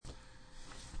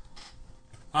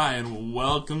Hi, and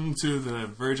welcome to the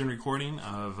Virgin recording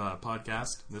of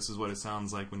podcast. This is what it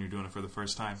sounds like when you're doing it for the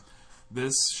first time.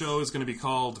 This show is going to be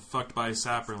called Fucked by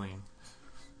Sapperling.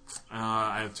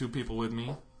 I have two people with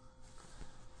me.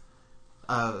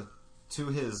 To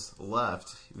his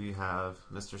left, we have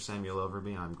Mr. Samuel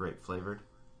Overby. I'm grape flavored.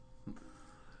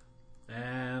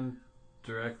 And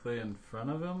directly in front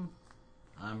of him,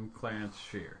 I'm Clarence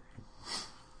Shear.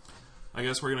 I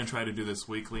guess we're going to try to do this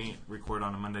weekly, record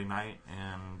on a Monday night,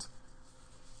 and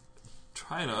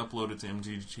try to upload it to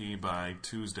MGG by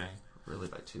Tuesday. Really,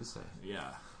 by Tuesday?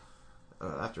 Yeah.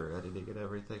 After editing and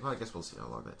everything. Well, I guess we'll see how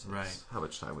long that takes. Right. How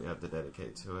much time we have to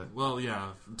dedicate to it. Well, yeah.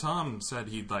 Tom said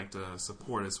he'd like to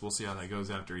support us. We'll see how that goes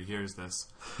after he hears this.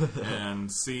 And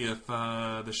see if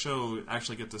the show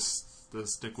actually gets to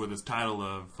stick with its title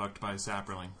of Fucked by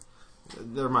Sapperling.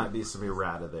 There might be some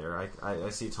errata there.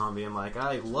 I see Tom being like,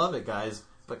 I love it, guys,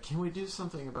 but can we do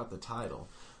something about the title?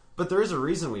 But there is a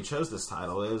reason we chose this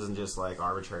title. It wasn't just like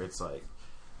arbitrary. It's like,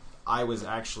 I was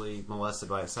actually molested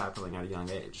by a sapperling at a young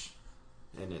age.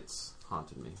 And it's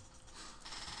haunted me.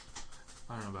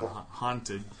 I don't know about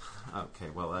haunted. Okay,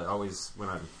 well, I always, when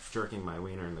I'm jerking my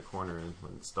wiener in the corner and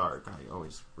when it's dark, I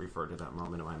always refer to that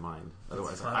moment in my mind.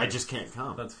 Otherwise, I just can't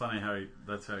come. That's funny how he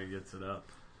gets it up.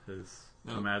 His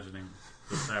imagining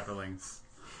the sapperlings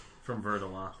from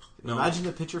Vertaloft. No. Imagine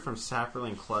a picture from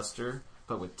Sapperling Cluster,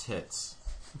 but with tits.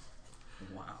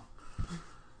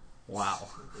 Wow.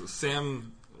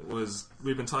 Sam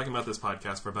we've been talking about this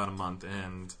podcast for about a month,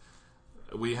 and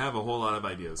we have a whole lot of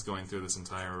ideas going through this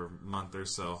entire month or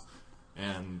so.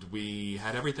 And we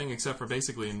had everything except for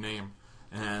basically a name.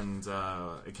 And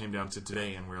it came down to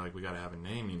today, and we're like, we got to have a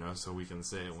name, so we can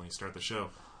say it when we start the show.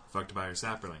 Fucked by our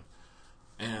sapperling.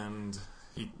 And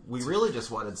we really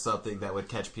just wanted something that would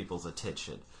catch people's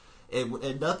attention.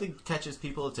 And nothing catches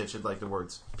people's attention like the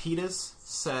words penis,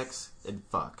 sex, and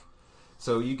fuck.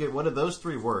 So you get one of those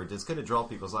three words, it's going to draw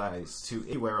people's eyes to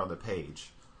anywhere on the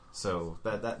page. So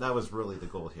that was really the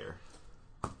goal here.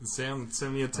 Sam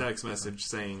sent me a text message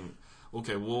saying,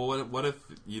 okay, well, what if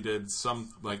you did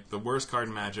the worst card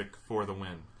in Magic for the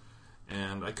win?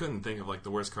 And I couldn't think of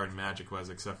the worst card in Magic was,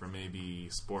 except for maybe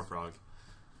Spore Frog.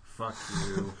 Fuck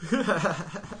you.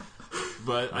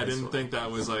 But nice. I didn't think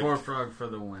that was Spore Frog for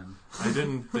the win. I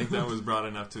didn't think that was broad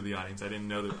enough to the audience. I didn't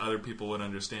know that other people would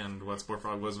understand what Spore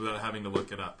Frog was without having to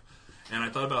look it up. And I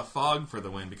thought about Fog for the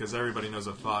win, because everybody knows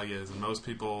what Fog is, and most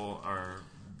people are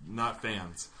not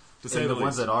fans. To say the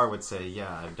ones that are would say,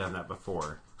 yeah, I've done that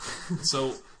before.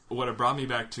 So what it brought me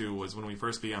back to was when we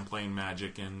first began playing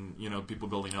Magic, and people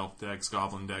building elf decks,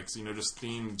 goblin decks, just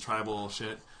themed tribal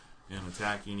shit, and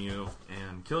attacking you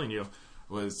and killing you,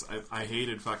 was I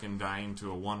hated fucking dying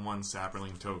to a 1/1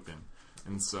 sapperling token.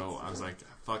 And so I was like,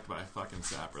 fucked by a fucking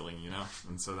sapperling,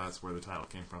 And so that's where the title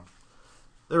came from.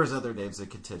 There was other names in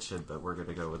contention, but we're going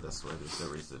to go with this one. There's no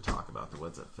reason to talk about the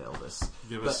ones that failed us.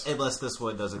 Unless this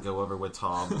one doesn't go over with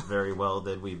Tom very well,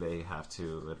 then we may have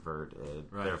to advert it.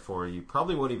 Right. Therefore, you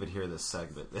probably won't even hear this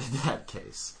segment in that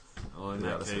case. Well, in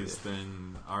that case,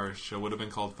 then our show would have been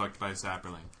called Fucked by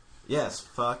Sapperling. Yes,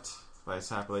 Fucked by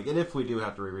Sapperling. And if we do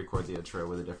have to re-record the intro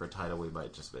with a different title, we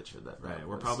might just mention that. Right.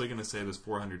 We're probably going to say this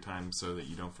 400 times so that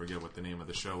you don't forget what the name of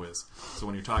the show is. So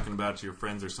when you're talking about it to your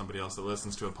friends or somebody else that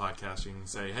listens to a podcast, you can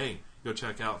say, hey, go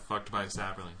check out Fucked by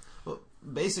Sapperling. Well,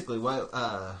 basically,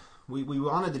 we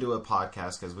wanted to do a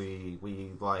podcast because we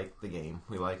like the game.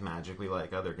 We like Magic. We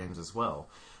like other games as well.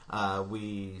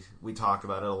 We talk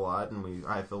about it a lot, and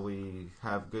I feel we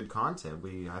have good content.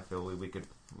 I feel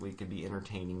we could be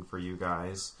entertaining for you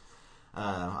guys.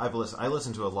 I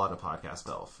listen to a lot of podcasts,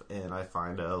 Elf, and I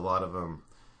find a lot of them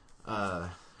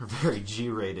are very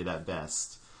G-rated at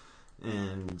best.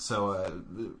 And so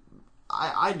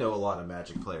I know a lot of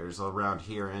Magic players around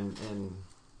here, and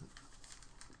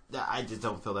I just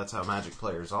don't feel that's how Magic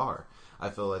players are. I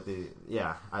feel like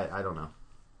I don't know.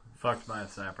 Fucked by a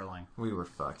sapperling. We were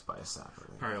fucked by a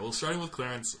sapperling. All right, well, starting with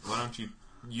Clarence, why don't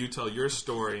you tell your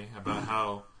story about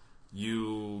how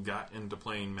you got into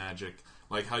playing Magic,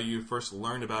 like how you first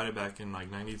learned about it back in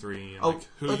 '93, and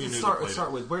who you knew that played Let's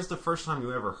start with, where's the first time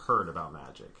you ever heard about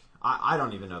Magic? I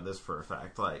don't even know this for a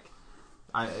fact.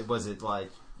 Was it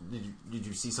like, did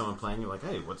you see someone playing? You're like,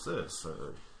 hey, what's this?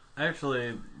 Or...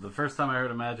 Actually, the first time I heard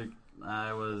of Magic,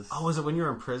 I was... Oh, was it when you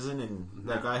were in prison and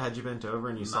that guy had you bent over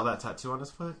and you saw that tattoo on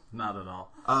his foot? Not at all.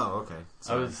 Oh, okay.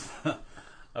 Sorry.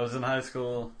 I was in high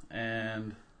school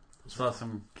and saw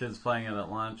some kids playing it at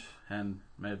lunch and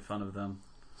made fun of them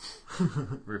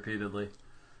repeatedly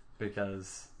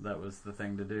because that was the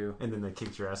thing to do. And then they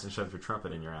kicked your ass and shoved your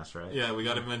trumpet in your ass, right? Yeah, we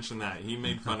got to mention that. He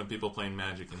made fun of people playing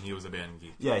Magic, and he was a band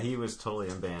geek. Yeah, he was totally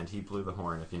in band. He blew the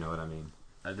horn, if you know what I mean.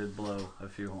 I did blow a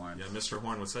few horns. Yeah, Mr.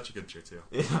 Horn was such a good cheer too.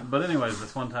 Yeah. But anyways,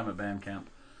 this one time at band camp,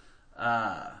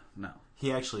 no.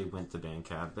 He actually went to band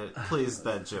camp, but please,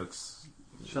 that joke's...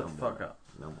 Shut the fuck up.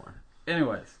 No more.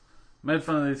 Anyways, made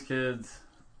fun of these kids.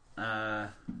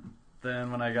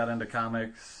 Then when I got into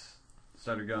comics,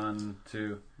 started going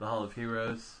to the Hall of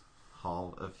Heroes.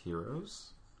 Hall of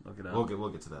Heroes? Look it up. We'll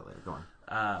get to that later. Go on.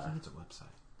 I think it's a website.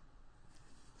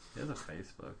 He has a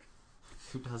Facebook.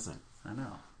 Who doesn't? I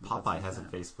know. Popeye has a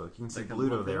Facebook. You can see They can Bluto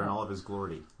look there it in up. all of his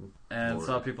glory. And Glory.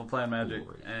 saw people playing Magic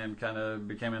Glory. and kind of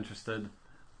became interested.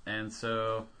 And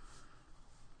so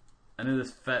I knew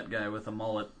this fat guy with a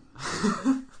mullet.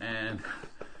 And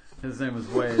his name was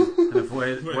Wade. And if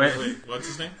Wade... Wait, what's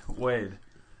his name? Wade.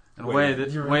 And Wade.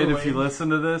 Wade, You Wade, remember if you Wade? listen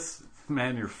to this,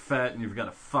 man, you're fat and you've got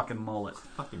a fucking mullet.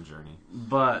 Fucking journey.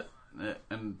 But,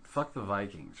 and fuck the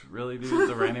Vikings. Really, dude?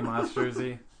 The Randy Moss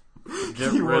jersey?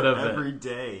 Get You rid wore of every it.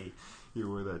 day. You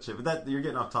wore that shit. But that you're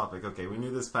getting off topic. Okay, we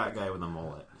knew this fat guy with a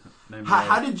mullet. Named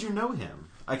How Wade. did you know him?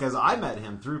 Because I met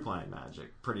him through playing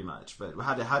Magic, pretty much. But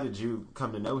how did you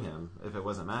come to know him if it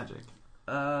wasn't Magic?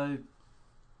 I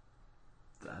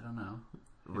don't know. He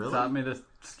Really? taught me to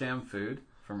scam food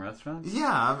from restaurants.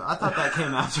 Yeah, I thought that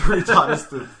came after he taught us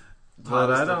to.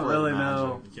 But I don't really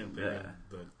know. You can't think Yeah. of it,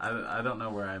 but... I don't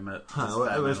know where I met. Huh, this it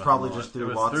fat was man probably with a just mullet.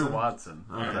 through It was through Watson?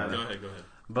 Watson. Okay. Alright, go ahead.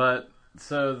 But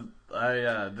so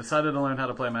I decided to learn how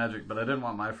to play Magic, but I didn't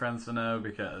want my friends to know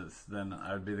because then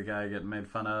I would be the guy getting made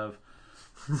fun of.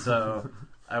 So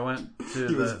I went to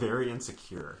He was very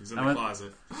insecure. He's in I the went-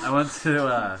 closet. I went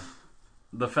to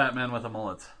the fat man with a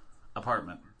mullet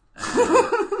apartment.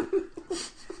 And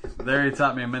there he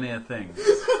taught me many a thing.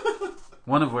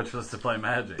 One of which was to play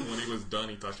Magic. When he was done,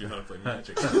 he taught you how to play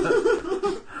Magic.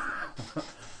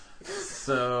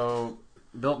 So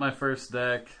built my first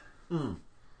deck. Mm.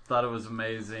 Thought it was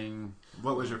amazing.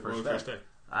 What was your What first was deck?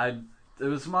 deck? It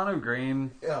was mono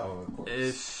green Oh, of course.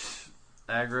 ish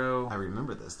aggro. I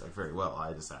remember this deck very well.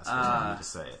 I just asked you to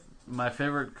say it. My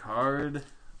favorite card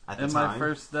At the in time, my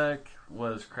first deck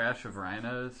was Crash of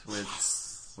Rhinos,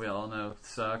 which we all know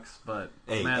sucks, but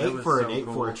Hey, man, it 8 was for so an 8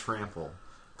 cool. for a trample.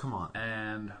 Come on.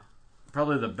 And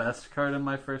probably the best card in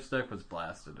my first deck was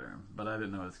Blastoderm, but I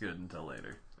didn't know it was good until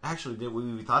later. Actually,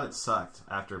 we thought it sucked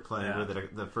after playing Yeah. with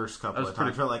it the first couple I was of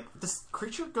times. pretty- We're like, this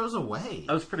creature goes away.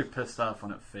 I was pretty pissed off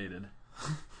when it faded.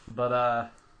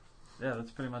 But, yeah, that's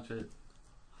pretty much it.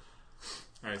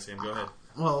 Alright, Sam, go ahead.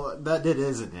 Well, that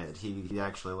isn't it. He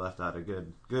actually left out a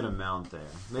good amount there.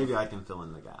 Maybe I can fill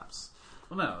in the gaps.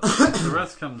 Well, no, the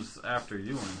rest comes after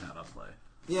you learn how to play.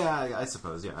 Yeah, I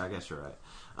suppose. Yeah, I guess you're right.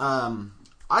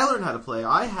 I learned how to play.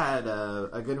 I had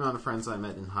a good amount of friends I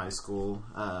met in high school.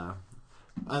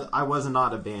 I was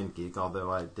not a band geek,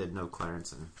 although I did know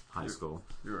Clarence in high school.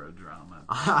 You were a drama.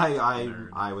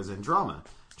 I was in drama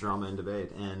and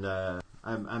debate, and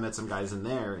I met some guys in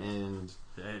there, and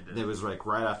Yeah, you did. it was like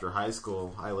right after high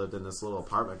school. I lived in this little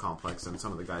apartment complex, and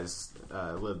some of the guys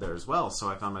lived there as well. So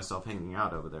I found myself hanging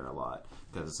out over there a lot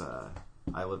because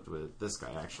I lived with this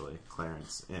guy actually,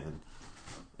 Clarence,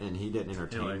 and he didn't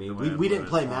entertain liked me. the way I We didn't put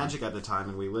play it. Magic at the time,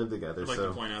 and we lived together. I'd like so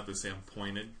to point out that Sam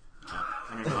pointed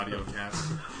on an audio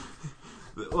cast.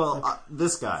 well,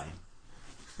 this guy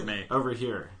Me. over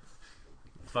here.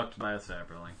 Fucked by a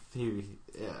sapperling.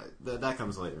 That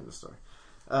comes later in the story.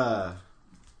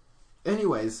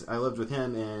 Anyways, I lived with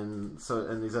him and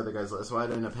these other guys. So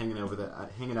I'd end up hanging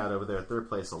out over there at their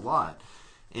place a lot,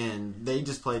 and they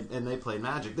played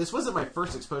Magic. This wasn't my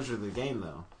first exposure to the game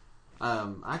though.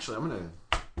 Actually, I'm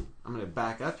gonna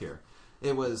back up here.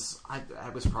 I was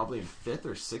probably in 5th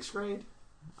or 6th grade.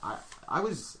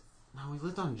 We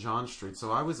lived on John Street,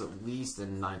 so I was at least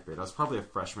in 9th grade. I was probably a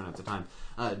freshman at the time.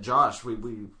 Josh,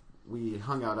 we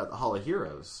hung out at the Hall of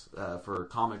Heroes for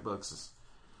comic books.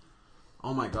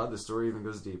 Oh my God, the story even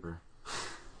goes deeper.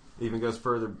 Even goes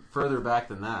further back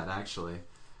than that, actually.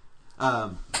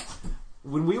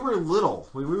 When we were little,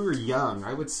 when we were young,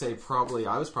 I would say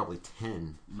I was probably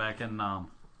 10. Back in Nam.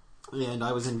 And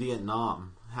I was in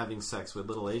Vietnam having sex with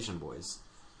little Asian boys.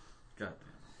 God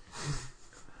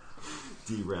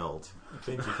Derailed.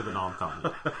 Thank you for the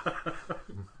non-comment.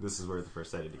 This is where the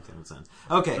first editing comes in.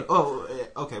 Okay. Oh,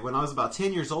 okay. When I was about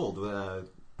 10 years old,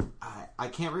 I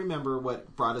can't remember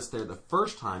what brought us there the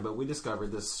first time, but we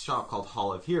discovered this shop called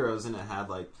Hall of Heroes, and it had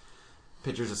like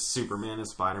pictures of Superman and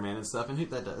Spider-Man and stuff, and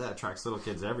that attracts little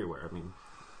kids everywhere. I mean,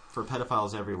 for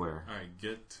pedophiles everywhere. Alright,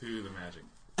 get to the Magic.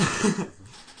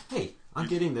 Hey, I'm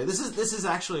getting there. This is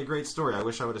actually a great story. I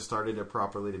wish I would have started it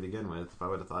properly to begin with, if I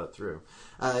would have thought it through.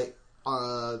 The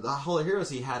Hall of Heroes,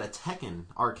 he had a Tekken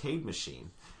arcade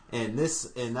machine, And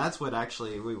that's what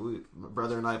actually my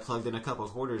brother and I plugged in a couple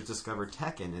of quarters, discovered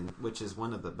Tekken, which is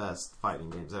one of the best fighting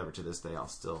games ever to this day. I'll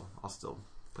still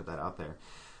put that out there.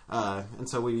 And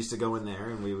so we used to go in there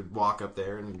and we would walk up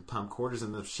there and pump quarters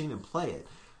in the machine and play it.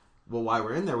 Well, while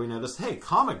we're in there, we noticed, hey,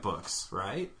 comic books,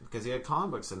 right? Because he had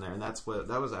comic books in there, and that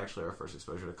was actually our first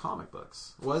exposure to comic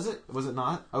books. Was it? Was it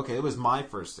not? Okay, it was my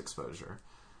first exposure.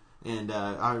 And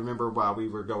I remember while we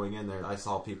were going in there, I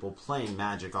saw people playing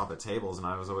Magic off at tables, and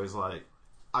I was always like,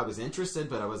 I was interested,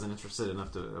 but I wasn't interested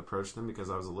enough to approach them because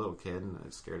I was a little kid and I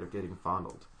was scared of getting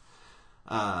fondled.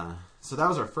 So that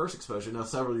was our first exposure. Now,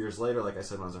 several years later, like I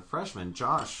said, when I was a freshman,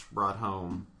 Josh brought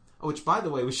home, which, by the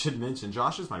way, we should mention,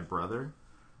 Josh is my brother.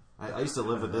 I used to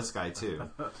live with this guy, too.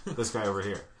 This guy over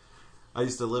here. I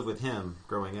used to live with him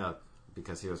growing up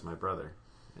because he was my brother,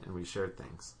 and we shared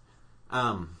things.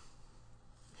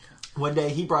 One day,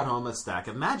 he brought home a stack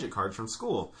of Magic cards from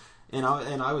school, and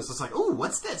I was just like, "Ooh,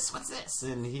 what's this? What's this?"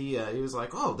 And he was like,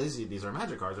 "Oh, these are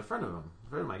Magic cards." A friend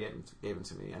of mine gave them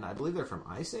to me, and I believe they're from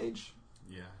Ice Age.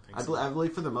 Yeah, I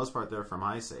believe for the most part they're from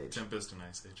Ice Age. Tempest and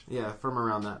Ice Age. Yeah, from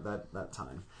around that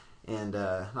time. And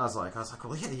I was like,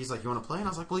 well, yeah. He's like, you want to play? And I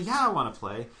was like, well, yeah, I want to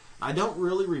play. I don't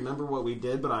really remember what we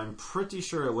did, but I'm pretty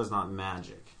sure it was not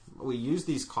Magic. We used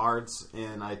these cards,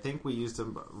 and I think we used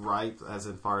them right as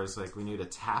far as like we knew to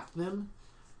tap them,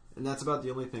 and that's about the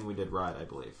only thing we did right, I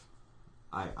believe.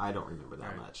 I don't remember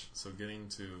that much. So getting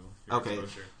to your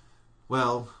exposure.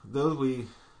 Well, though we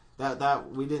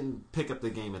didn't pick up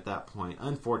the game at that point.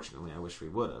 Unfortunately, I wish we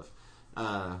would have,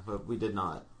 but we did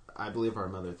not. I believe our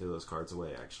mother threw those cards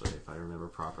away, actually, if I remember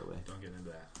properly. Don't get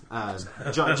into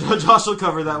that. Josh will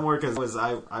cover that more because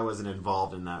I wasn't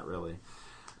involved in that, really.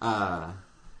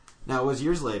 Now, it was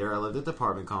years later. I lived at the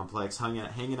apartment complex,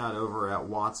 hanging out over at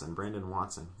Watson, Brandon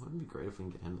Watson. Wouldn't it be great if we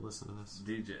can get him to listen to this?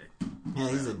 DJ. Yeah,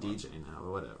 he's a DJ now,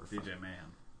 but whatever. DJ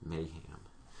Mayhem.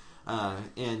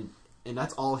 And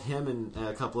that's all him and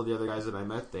a couple of the other guys that I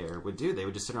met there would do. They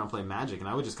would just sit around and play Magic, and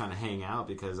I would just kind of hang out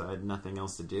because I had nothing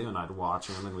else to do, and I'd watch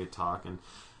them, and we'd talk. And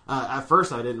at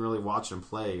first, I didn't really watch them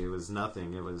play. It was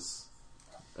nothing. It was...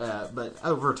 but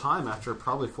over time, after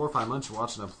probably 4 or 5 months of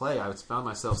watching them play, I found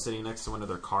myself sitting next to one of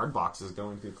their card boxes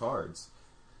going through cards.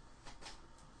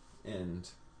 And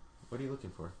what are you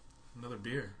looking for? Another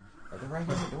beer. They're right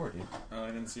here at the door, dude. Oh, I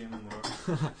didn't see him in the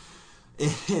door.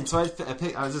 And so I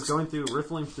was just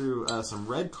riffling through some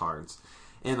red cards,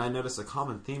 and I noticed a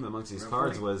common theme amongst these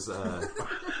cards was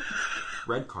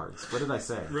red cards. What did I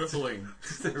say? Riffling. Did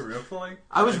you say riffling?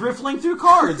 I was riffling through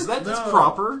cards. That's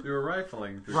proper. You were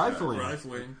rifling.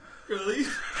 Rifling. Really?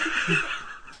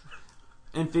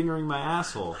 And fingering my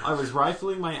asshole. I was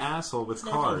rifling my asshole with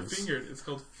cards. It's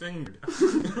called fingered.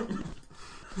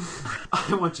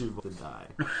 I want you to die.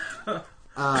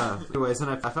 Anyways, and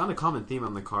I found a common theme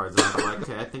on the cards, and I was like,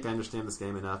 okay, I think I understand this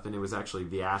game enough, and it was actually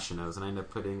Viashinos, and I ended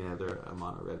up putting together a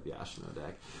mono-red Viashino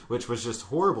deck, which was just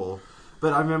horrible,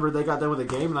 but I remember they got done with the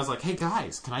game, and I was like, hey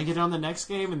guys, can I get on the next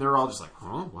game? And they were all just like,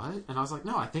 huh, what? And I was like,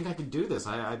 no, I think I could do this,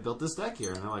 I built this deck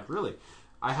here, and they're like, really?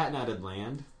 I hadn't added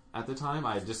land at the time.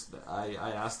 I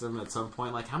asked them at some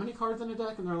point, like, how many cards in a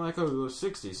deck? And they're like, oh,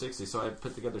 60, so I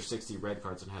put together 60 red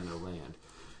cards and had no land.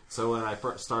 So when I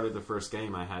started the first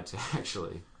game, I had to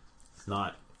actually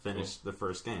not finish the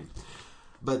first game.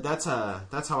 But that's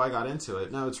how I got into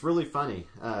it. No, it's really funny.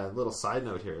 Little side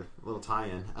note here, a little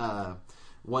tie-in.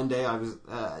 One day, I was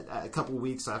a couple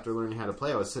weeks after learning how to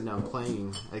play, I was sitting down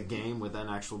playing a game with an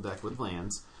actual deck with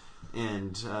lands.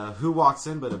 And who walks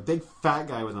in but a big fat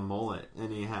guy with a mullet,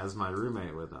 and he has my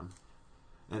roommate with him.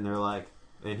 And they're like,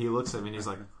 and he looks at me and he's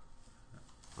like,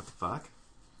 what the fuck?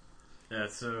 Yeah,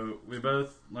 so we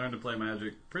both learned to play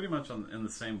Magic pretty much in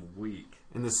the same week.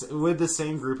 With the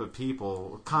same group of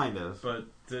people, kind of. But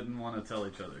didn't want to tell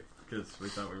each other because we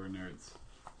thought we were nerds.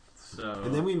 So,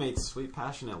 and then we made sweet,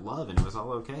 passionate love, and it was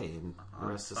all okay. And the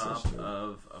rest is history.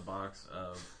 Of a box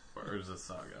of Urza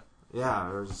Saga.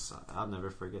 Yeah, I'll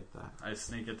never forget that. I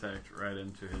sneak attacked right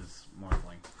into his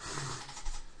Morphling.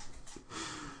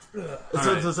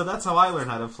 So that's how I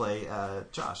learned how to play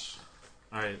Josh.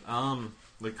 Alright,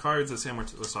 the cards that Sam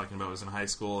was talking about was in high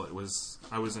school.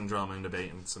 I was in drama and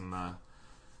debate, and some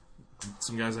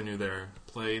guys I knew there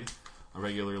played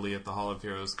regularly at the Hall of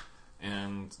Heroes.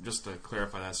 And just to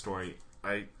clarify that story,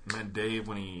 I met Dave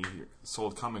when he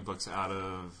sold comic books out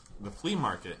of the flea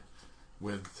market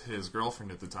with his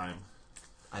girlfriend at the time.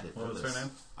 I didn't know this. What was her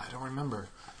name? I don't remember.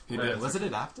 Was it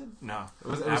adapted? No. It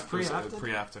was pre-apted?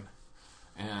 Pre-apted.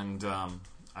 And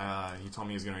he told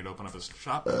me he was going to open up a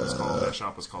shop. That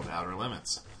shop was called Outer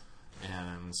Limits.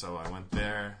 And so I went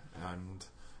there, and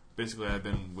basically I've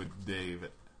been with Dave,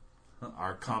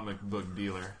 our comic book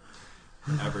dealer,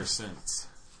 ever since.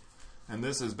 And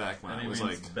this is back when I was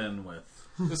like... been with.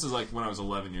 This is like when I was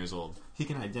 11 years old. He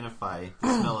can identify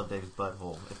the smell of Dave's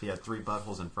butthole if he had 3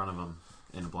 buttholes in front of him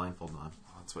and a blindfold on.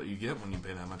 That's what you get when you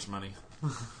pay that much money.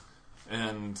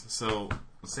 And so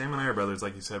Sam and I are brothers,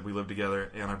 like you said. We lived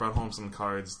together, and I brought home some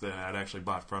cards that I'd actually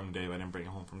bought from Dave. I didn't bring it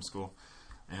home from school,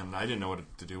 and I didn't know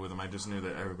what to do with them. I just knew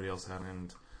that everybody else had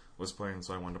and was playing,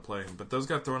 so I wanted to play. But those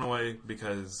got thrown away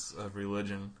because of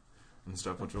religion and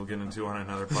stuff, which we'll get into on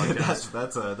another podcast.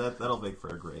 That'll make for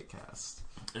a great cast.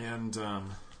 And I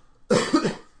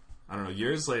don't know.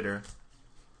 Years later,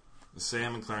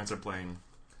 Sam and Clarence are playing,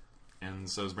 and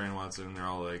so is Brandon Watson, and they're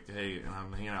all like, "Hey," and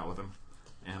I'm hanging out with them.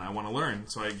 And I want to learn,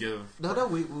 so I give... No,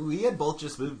 we had both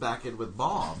just moved back in with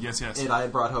Bob. Yes. And I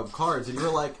had brought home cards, and you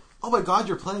were like, "Oh my God,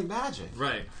 you're playing Magic."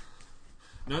 Right.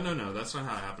 No, that's not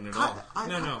how it happened at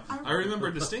all. I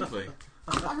remember distinctly.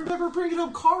 I remember bringing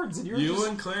home cards, and you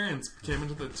and Clarence came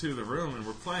into the room and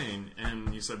were playing,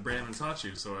 and you said Brandon taught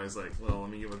you, so I was like, well,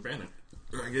 let me give it Brandon.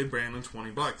 I gave Brandon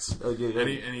 $20. Oh, yeah.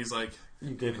 And he's like...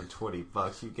 You gave him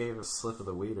 $20. You gave him a slip of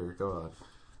the weeder. Go on.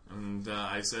 And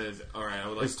I said, all right, I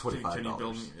would like $25. Can you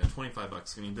build me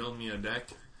 $25? Can you build me a deck?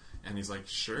 And he's like,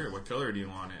 sure. What color do you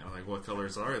want it? I'm like, what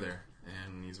colors are there?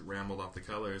 And he's rambled off the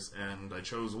colors, and I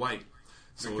chose white.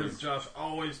 So because Josh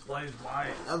always plays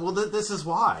white. Well, this is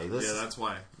why. Yeah, that's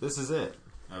why. This is it.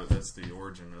 Oh, that's the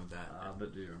origin of that.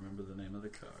 But do you remember the name of the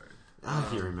card?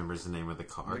 He remembers the name of the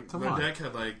card. Come on. on. The deck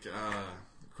had like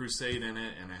Crusade in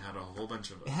it, and it had a whole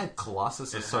bunch of... It had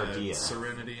Colossus of Sardia. Had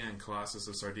Serenity and Colossus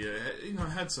of Sardia. It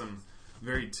had some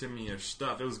very Timmy-ish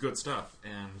stuff. It was good stuff.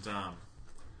 And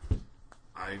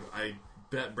I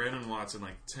bet Brandon Watson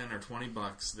like $10 or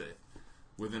 $20 that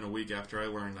within a week after I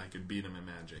learned I could beat him in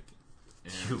Magic.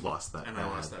 And, you lost that bet. I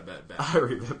lost that bet back. I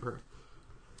remember.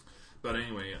 But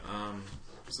anyway,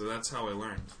 so that's how I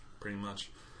learned, pretty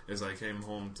much. Is I came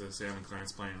home to Sam and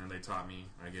Clarence playing, and they taught me.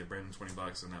 I gave Brandon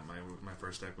 $20, and that my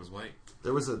first deck was white.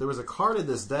 There was a card in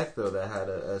this deck though that had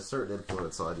a certain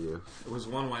influence on you. It was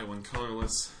 1 white, 1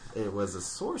 colorless. It was a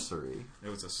sorcery. It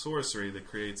was a sorcery that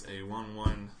creates a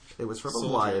 1/1. It was from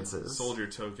Alliances. Soldier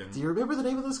token. Do you remember the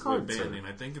name of this card? With banding.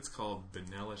 I think it's called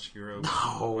Vanillish Hero.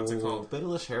 No. What's it called?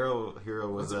 Vanillish Hero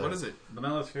was what is it?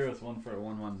 Vanillish Hero is 1 for a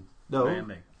 1/1 no.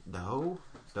 banding. No,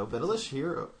 Vanillish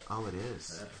Hero. Oh, it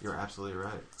is. Yeah. You're absolutely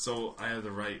right. So I had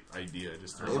the right idea.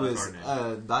 Just it was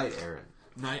Knight Errant.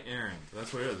 Knight Errant.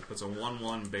 That's what it is. It puts a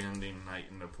 1/1 banding knight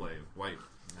into play. White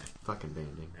knight. Fucking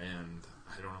banding. And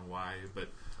I don't know why, but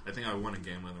I think I won a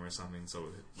game with him or something. So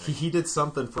he did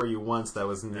something for you once that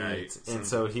was neat, right, and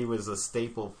so he was a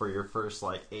staple for your first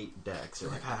 8 decks.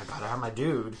 You're like, I gotta have my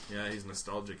dude. Yeah, he's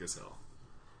nostalgic as hell.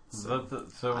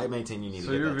 So I maintain you need to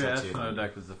get your that tattooed. Your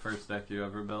deck was the first deck you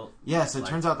ever built? Yes, it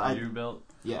turns out you built.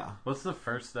 Yeah. What's the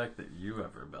first deck that you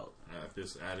ever built? I've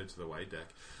just added to the white deck.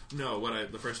 No,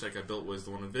 the first deck I built was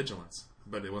the one with Vigilance,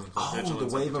 but it wasn't called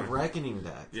Vigilance. The Wave of Reckoning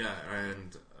deck. Yeah,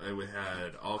 and I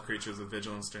had all creatures with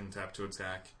Vigilance turn tap to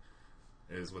attack,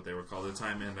 is what they were called at the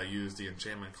time, and I used the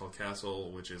enchantment called Castle,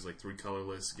 which is 3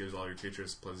 colorless, gives all your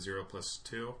creatures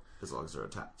 +0/+2. As long as they're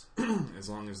untapped. As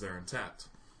long as they're untapped.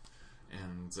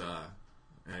 And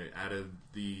I added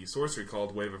the sorcery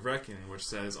called Wave of Reckoning, which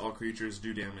says all creatures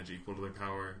do damage equal to their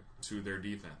power to their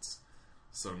defense.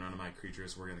 So none of my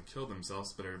creatures were going to kill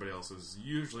themselves, but everybody else's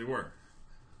usually were.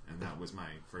 And that was my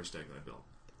first deck that I built.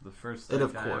 The first deck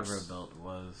I ever built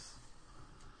was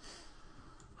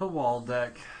a wall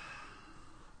deck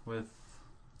with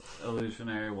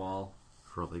Illusionary Wall.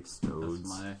 Frolic Stones.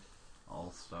 That's my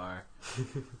all-star.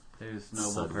 There's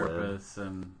Noble Purpose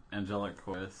and Angelic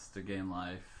Chorus to gain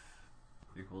life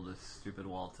equal to stupid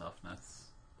wall toughness.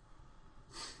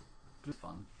 Just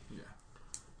fun. Yeah.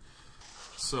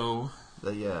 So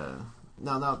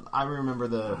No, I remember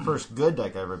the first good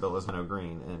deck I ever built was mono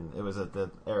green, and it was at the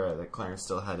era that Clarence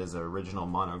still had his original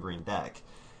mono green deck.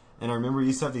 And I remember we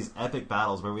used to have these epic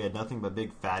battles where we had nothing but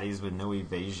big fatties with no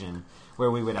evasion, where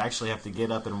we would actually have to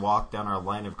get up and walk down our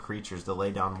line of creatures to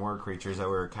lay down more creatures that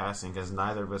we were casting, because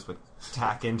neither of us would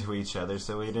tack into each other,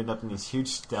 so we'd end up in these huge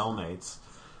stalemates.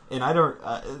 And I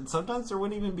don't. Sometimes there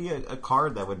wouldn't even be a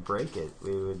card that would break it.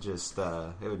 We would just.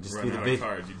 It would just run be the out big.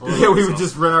 Card. Yeah, we would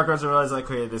just run our cards and realize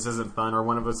okay, this isn't fun. Or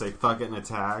one of us say fuck it and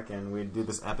attack, and we'd do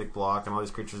this epic block and all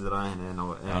these creatures that and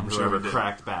whoever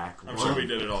cracked back. I'm sure we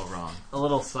did it all wrong. A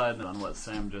little side note on what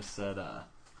Sam just said.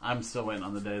 I'm still waiting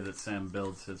on the day that Sam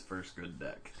builds his first good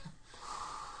deck.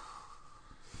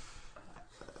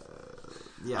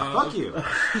 Yeah, fuck you.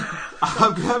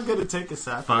 I'm going to take a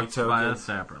sapling token. By a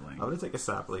sapling. I'm going to take a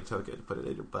sapling token and put it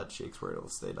in your butt cheeks where it'll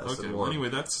stay nice and Okay, warm. well, anyway,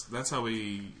 that's how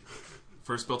we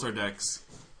first built our decks.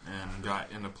 and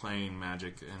got into playing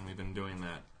Magic, and we've been doing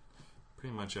that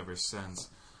pretty much ever since.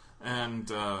 And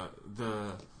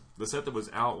the set that was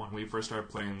out when we first started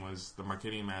playing was the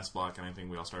Marcadian Mass Block, and I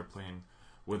think we all started playing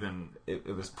within...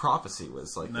 It was Prophecy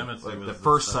was like the was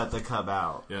first set to come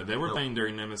out. Yeah, they were playing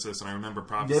during Nemesis, and I remember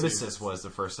Prophecy... Nemesis was the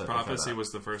first set Prophecy was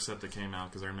the first set that came out,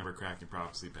 because I remember cracking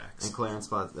Prophecy packs. And Clarence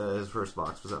bought his first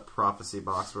box was that Prophecy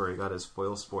box where he got his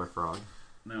foil Spore Frog.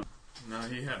 No,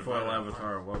 he had a Foil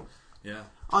Avatar. Whoa. Yeah.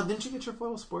 Oh, didn't you get your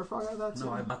foil Spore Frog out of that too?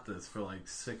 No, I bought this for like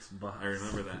 $6. I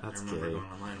remember that. That's I remember gay. going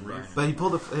online and buying But it. he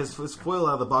pulled his foil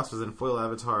out of the box was in foil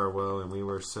Avatar Woe, and we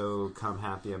were so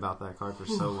happy about that card for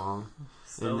so long.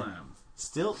 Still And- am.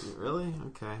 Still? Really?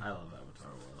 Okay. I love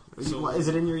Avatar World. So- Is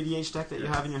it in your EDH deck that you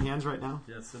have in your hands right now?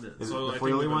 Yes, it Is is. it So the I think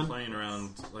foily we've been one? playing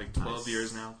around like 12 Nice.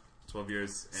 years now. 12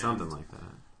 years. And Something like that.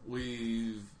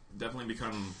 We've definitely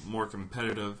become more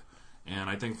competitive, and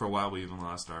I think for a while we even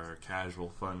lost our casual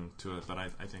fun to it, but I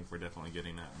think we're definitely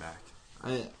getting that back.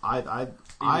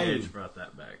 EDH brought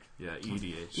that back. Yeah,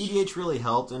 EDH. EDH really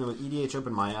helped, and with EDH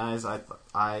opened my eyes. I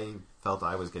felt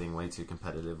I was getting way too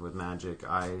competitive with Magic.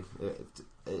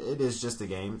 It is just a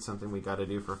game. It's something we got to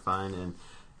do for fun,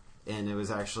 and it was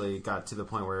actually got to the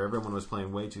point where everyone was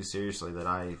playing way too seriously that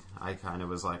I kind of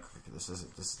was like, this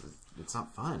it's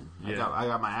not fun. Yeah. I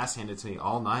got my ass handed to me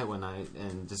all night one night,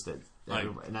 and just that.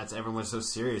 And that's everyone was so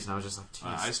serious, and I was just like,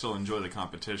 jeez. I still enjoy the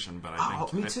competition, but I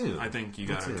think me too. I think you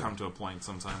Me got to too. come to a point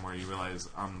sometime where you realize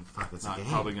I'm It's a not game.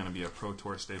 probably going to be a Pro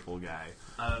Tour staple guy.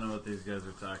 I don't know what these guys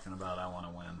are talking about. I want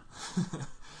to win.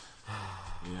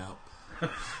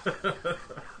 Yep.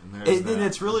 And there's that. And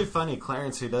it's really funny.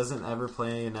 Clarence, who doesn't ever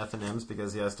play in F&Ms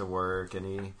because he has to work,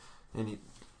 and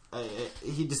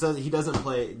he doesn't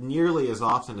play nearly as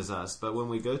often as us. But when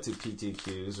we go to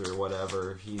PTQs or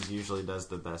whatever, he usually does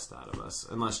the best out of us,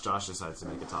 unless Josh decides to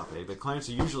make a top 8. But Clarence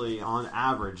usually, on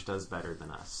average, does better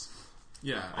than us.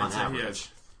 Yeah, On I'd say he average. has.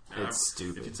 It's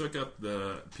stupid. If you took up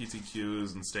the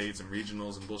PTQs and states and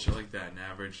regionals and bullshit like that and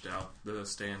averaged out the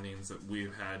standings that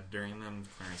we've had during them,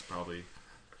 Clarence probably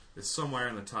is somewhere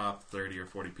in the top 30 or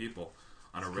 40 people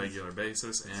on a regular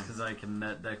basis. And Because I can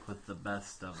net deck with the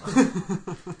best of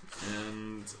them.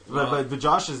 and well, But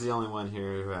Josh is the only one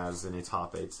here who has any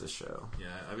top 8s to show. yeah,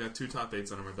 I've got 2 top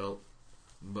 8s under my belt,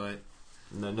 but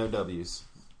No W's.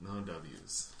 no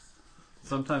W's.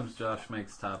 Sometimes Josh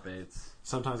makes top 8s.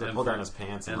 Sometimes I And pull down for- his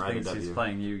pants and and write a thinks W. he's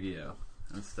playing Yu-Gi-Oh!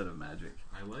 Instead of Magic.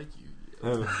 I like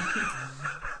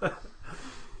you.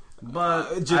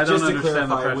 But Ju- I don't just to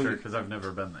understand the clarify, pressure because I've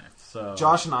never been there. So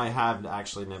Josh and I have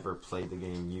actually never played the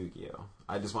game Yu-Gi-Oh!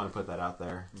 I just want to put that out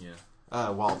there. Yeah.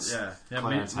 Waltz. yeah, me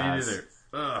Clarence has. neither.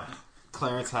 Ugh.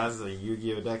 Clarence has a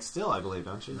Yu-Gi-Oh! Deck still, I believe,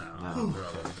 don't you? No.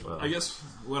 Okay, well. I guess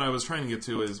what I was trying to get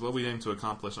to is what we aim to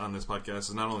accomplish on this podcast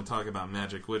is not only talk about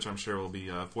Magic, which I'm sure will be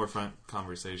a forefront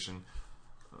conversation,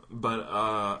 but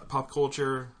pop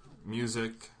culture,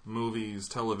 music, movies,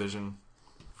 television,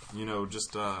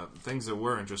 just things that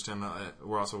we're interested in.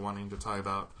 We're also wanting to talk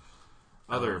about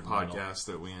other podcasts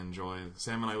that we enjoy.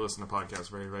 Sam and I listen to podcasts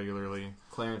very regularly.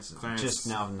 Clarence Clarence just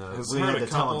now knows. has We heard had a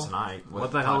to tell him couple. tonight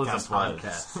What the hell is a was.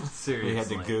 podcast? Seriously. We had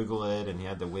to Google it, and he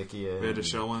had to wiki it. We had to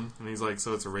show him, and he's like,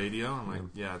 "So it's a radio?" I'm like,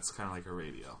 "Yeah, it's kind of like a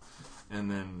radio." And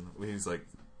then he's like,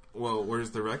 "Well,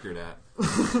 where's the record at?"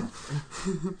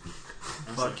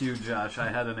 Fuck you, Josh. I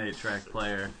had an 8-track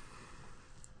player.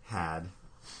 Had.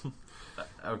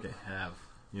 Okay, have.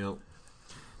 Yep.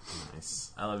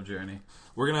 Nice. I love Journey.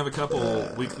 We're gonna have a couple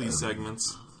weekly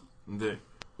segments that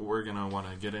we're gonna want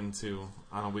to get into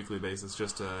on a weekly basis,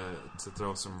 just to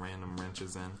throw some random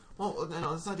wrenches in. Well,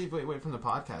 no, let's not deviate away from the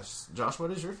podcast. Josh,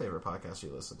 what is your favorite podcast you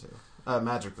listen to?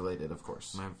 Magic related, of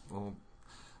course.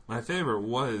 My favorite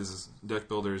was Deck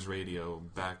Builders Radio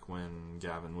back when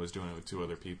Gavin was doing it with 2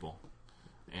 other people,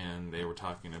 and they were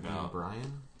talking about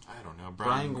Brian? I don't know.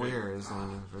 Brian Weir is the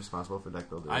one who's responsible for Deck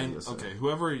Builder Radio. Okay,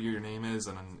 whoever your name is,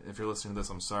 and if you're listening to this,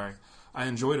 I'm sorry. I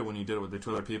enjoyed it when you did it with the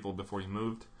 2 other people before you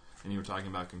moved, and you were talking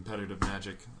about competitive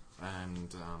Magic.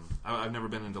 And I've never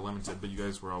been into Limited, but you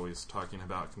guys were always talking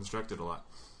about Constructed a lot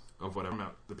of whatever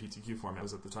the PTQ format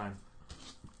was at the time,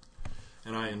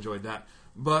 and I enjoyed that.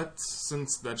 But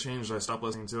since that changed, I stopped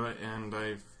listening to it, and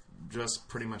I've just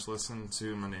pretty much listened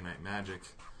to Monday Night Magic,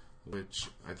 which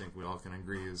I think we all can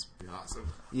agree is pretty awesome.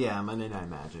 Yeah, Monday Night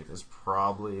Magic is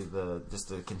probably the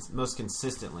most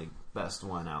consistently best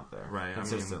one out there. Right,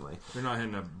 consistently. I mean, they're not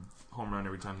hitting a home run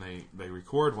every time they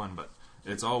record one, but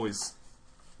it's always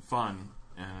fun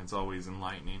and it's always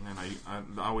enlightening, and I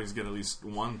always get at least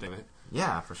one thing of it.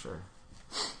 Yeah, for sure.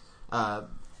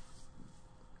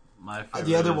 My favorite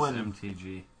the other is one-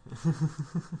 MTG.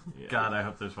 Yeah. God, I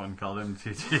hope there's one called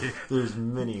MTG. There's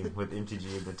many with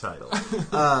MTG in the title.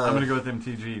 I'm gonna go with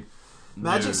MTG.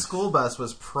 Magic News. School Bus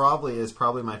is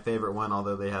probably my favorite one,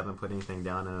 although they haven't put anything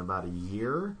down in about a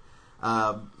year.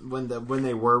 When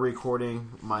they were recording,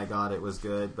 my God, it was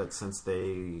good. But since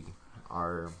they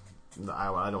are,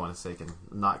 I don't want to say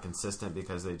not consistent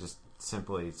because they just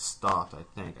simply stopped. I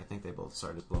think they both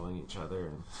started blowing each other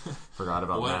and forgot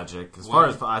about Magic. As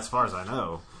far as I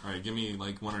know. All right, give me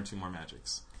like one or two more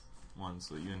Magics, ones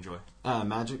that you enjoy.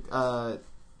 Magic.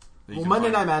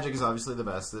 Monday Night Magic is obviously the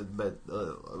best, but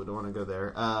we don't want to go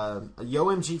there.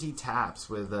 YoMGT Taps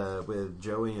with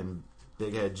Joey and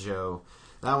Big Head Joe.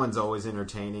 That one's always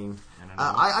entertaining.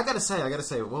 I gotta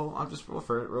say. Well, I'll just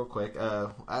refer it real quick.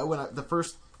 The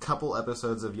first couple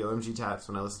episodes of YoMG Taps,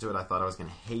 when I listened to it, I thought I was gonna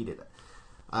hate it.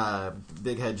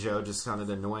 Big Head Joe just sounded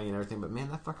annoying and everything, but man,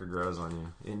 that fucker grows on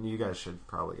you, and you guys should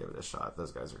probably give it a shot.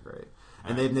 Those guys are great.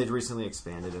 And they've recently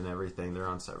expanded and everything. They're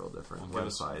on several different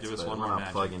websites. Give us but one we're more not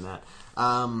Magic plugging that.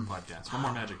 Podcast. One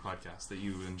more Magic podcast that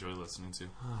you enjoy listening to.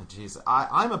 Oh, jeez.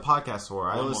 I'm a podcast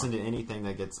whore. I One listen more. to anything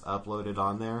that gets uploaded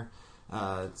on there.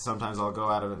 Sometimes I'll go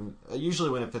out of it.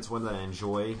 Usually when if it's one that I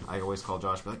enjoy, I always call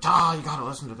Josh and be like, you gotta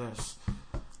listen to this.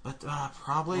 But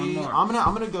probably I'm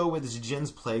gonna go with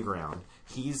Jin's Playground.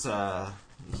 He's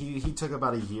he took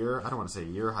about a year. I don't want to say a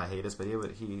year hiatus, but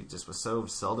he just was so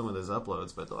seldom with his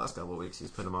uploads. But the last couple of weeks,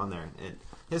 he's put them on there. And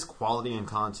his quality and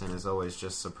content is always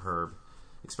just superb.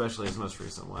 Especially his most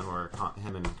recent one, where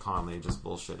him and Conley just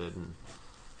bullshitted, and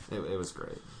it was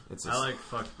great. I like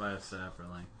Fucked by a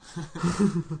Sapperling.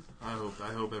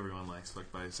 I hope everyone likes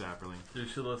Fucked by a Sapperling. You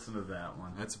should listen to that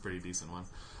one. That's a pretty decent one.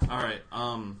 All right,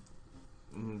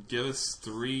 give us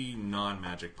 3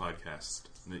 non-Magic podcasts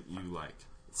that you like.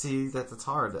 See, that's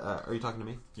hard. Are you talking to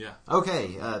me? Yeah.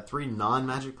 Okay, 3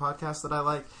 non-Magic podcasts that I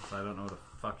like. I don't know what a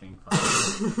fucking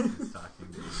podcast is talking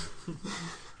to you.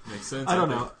 Makes sense. I don't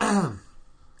know.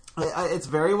 It's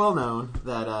very well known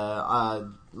that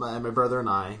my brother and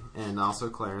I, and also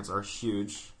Clarence, are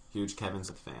huge Kevin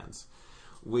Smith fans.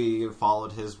 We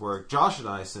followed his work, Josh and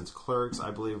I, since Clerks.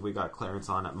 I believe we got Clarence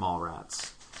on at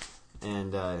Mallrats,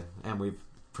 and we've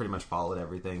pretty much followed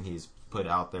everything he's put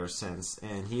out there since.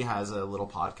 And he has a little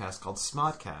podcast called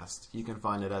Smodcast. You can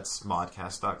find it at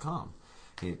smodcast.com.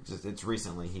 The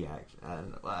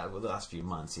last few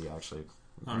months, he actually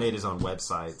made his own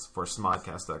website for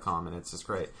smodcast.com, and it's just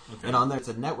great. Okay. And on there, it's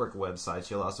a network website.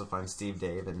 You'll also find Steve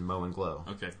Dave and Mo and Glow.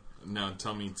 Okay. Now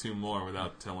tell me 2 more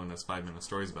without telling us 5-minute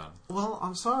stories about them. Well,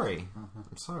 I'm sorry.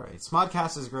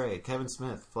 Smodcast is great. Kevin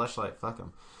Smith, Fleshlight, fuck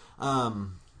him.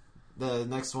 The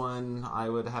next one I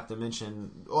would have to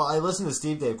mention. Well, I listen to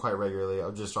Steve Dave quite regularly,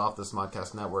 just off the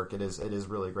Smodcast network. It is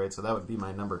really great. So that would be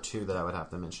my number 2 that I would have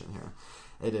to mention here.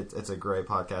 It's a great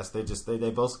podcast. They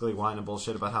basically whine and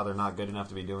bullshit about how they're not good enough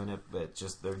to be doing it, but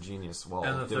just they're genius while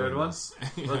and the doing third one? this.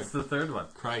 What's the third one?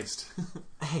 Christ.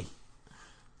 Hey,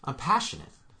 I'm passionate.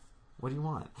 What do you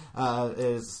want?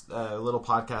 Is a little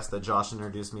podcast that Josh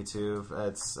introduced me to.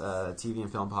 It's a TV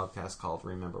and film podcast called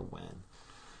Remember When.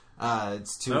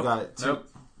 It's two guys. Nope.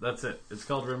 That's it. It's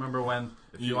called Remember When.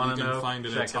 If you want to know, you can find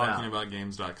it check at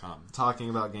talkingaboutgames.com.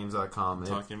 Talkingaboutgames.com.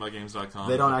 Talkingaboutgames.com.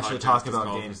 They don't actually talk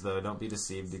about games, though. Don't be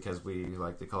deceived, because we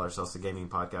like to call ourselves a gaming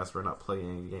podcast. We're not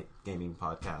playing a gaming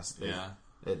podcast.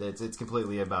 It's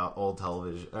completely about old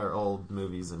television or old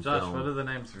movies and Josh, film. what are the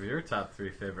names of your top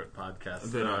 3 favorite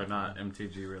podcasts that are not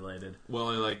MTG related? Well,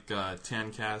 I like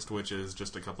Tancast, which is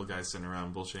just a couple guys sitting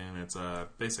around bullshitting. It's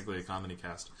basically a comedy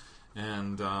cast.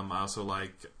 And I also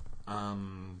like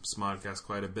Smodcast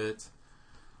quite a bit.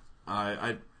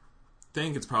 I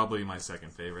think it's probably my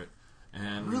second favorite.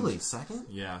 And really? Second?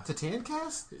 Yeah. To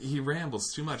Tancast? He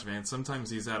rambles too much, man. Sometimes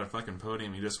he's at a fucking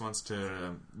podium. He just wants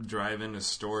to drive in his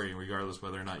story, regardless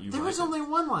whether or not you There like was it. only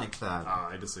one like that.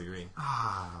 I disagree.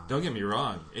 Don't get me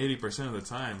wrong. 80% of the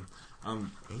time,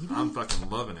 I'm fucking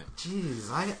loving it.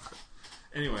 Jeez,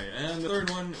 Anyway, and the third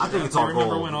one, I think it's all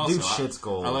Remember gold. When also. Dude, shit's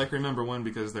gold. I like Remember When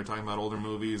because they're talking about older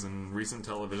movies and recent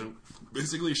television.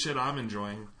 Basically shit I'm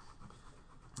enjoying.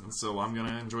 And so I'm going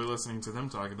to enjoy listening to them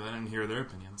talk about it and hear their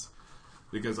opinions.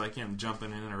 Because I can't jump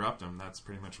in and interrupt them. That's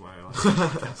pretty much why I like the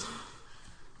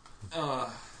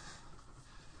podcast.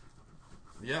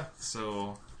 Yeah,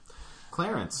 so...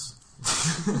 Clarence.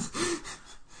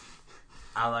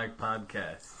 I like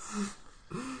podcasts.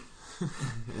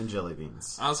 and jelly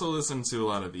beans. I also listen to a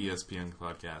lot of ESPN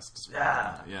podcasts.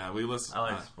 Yeah, we listen.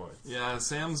 I like sports. Yeah,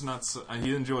 Sam's not.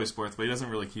 He enjoys sports, but he doesn't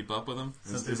really keep up with them.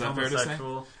 Is that fair to say?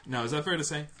 No, is that fair to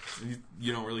say?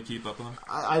 You don't really keep up with them?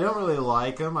 I don't really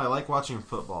like them. I like watching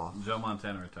football. Joe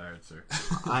Montana retired, sir.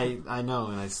 I know,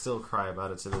 and I still cry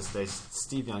about it to this day.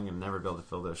 Steve Young can never be able to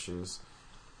fill those shoes.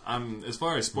 As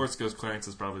far as sports goes, Clarence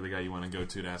is probably the guy you want to go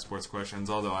to ask sports questions,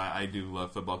 although I do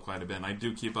love football quite a bit, and I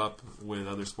do keep up with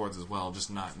other sports as well,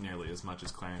 just not nearly as much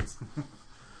as Clarence.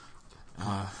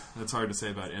 That's hard to say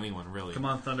about anyone, really. Come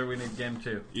on, Thunder, we need game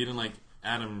 2. Even, like,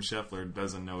 Adam Scheffler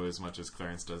doesn't know as much as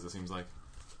Clarence does, it seems like.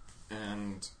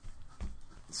 And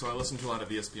so I listen to a lot of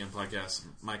ESPN podcasts,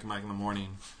 Mike and Mike in the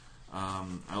morning.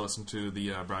 I listen to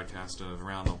the broadcast of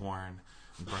Around the Horn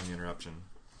and Pardon the Interruption.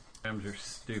 Rams are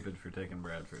stupid for taking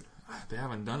Bradford. They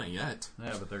haven't done it yet.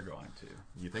 Yeah, but they're going to.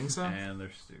 You think so? And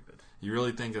they're stupid. You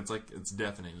really think it's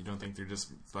definite? You don't think they're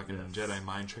just fucking Jedi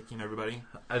mind tricking everybody?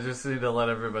 I just need to let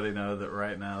everybody know that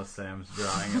right now Sam's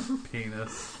drawing a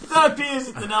penis. It's not a penis,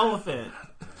 it's an elephant.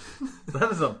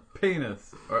 That is a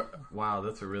penis. Wow,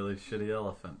 that's a really shitty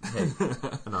elephant. Hey,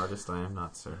 an artist I am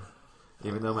not, sir.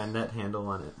 Even though my net handle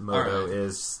on it, Moto,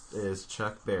 is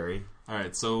Chuck Berry. All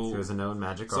right, so he was a known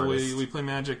Magic artist. So we play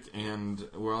Magic, and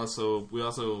we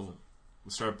also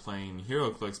started playing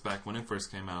HeroClix back when it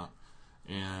first came out,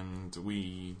 and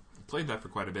we played that for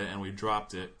quite a bit, and we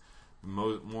dropped it.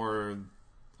 More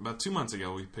about 2 months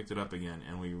ago, we picked it up again,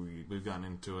 and we've gotten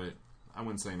into it. I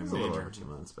wouldn't say in a major, little over 2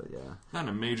 months, but yeah, not in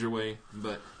a major way,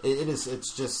 but it is.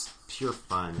 It's just pure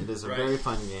fun. It is a very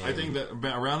fun game. I think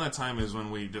that around that time is when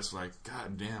we just like,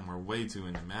 God damn, we're way too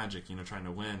into Magic, trying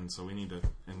to win. So we need to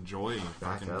enjoy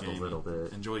back up gaming, a little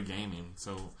bit, enjoy gaming.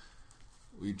 So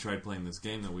we tried playing this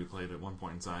game that we played at one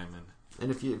point in time, and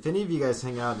if any of you guys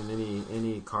hang out in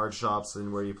any card shops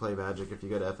and where you play Magic, if you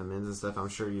go to FMNs and stuff, I'm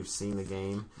sure you've seen the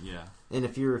game. Yeah. And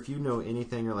if you know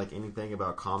anything or like anything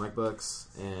about comic books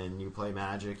and you play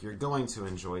Magic, you're going to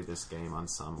enjoy this game on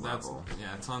some level.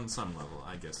 Yeah, it's on some level,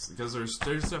 I guess, because there's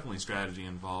definitely strategy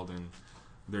involved, and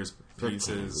there's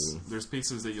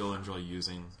pieces that you'll enjoy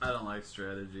using. I don't like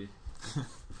strategy.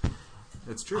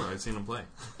 It's true. I've seen them play.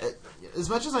 As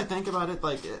much as I think about it,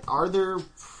 like, are there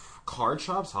card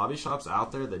shops, hobby shops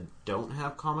out there that don't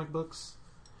have comic books?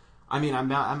 I mean, I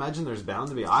imagine there's bound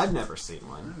to be. I've never seen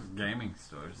one. Gaming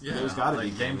stores. Yeah, there's got to be.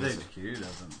 Games HQ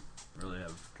doesn't really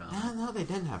have comics. No, they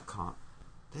didn't have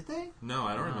Did they? No,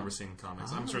 I don't remember seeing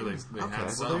comics. I'm sure they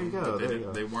had some, well, there you go,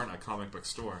 but they weren't a comic book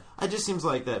store. It just seems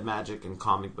like that Magic and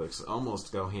comic books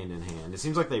almost go hand in hand. It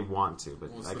seems like they want to, but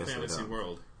it's I guess the fantasy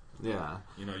world. Yeah.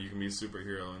 You can be a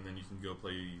superhero, and then you can go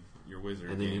play your wizard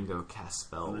and then you can go cast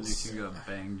spells. And then you can go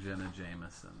bang Jenna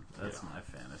Jameson. That's my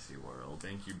fantasy world.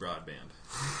 Thank you, Broadband.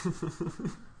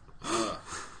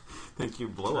 Thank you,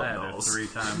 blow up dolls. 3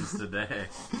 times today.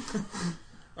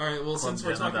 All right. Well, since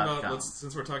we're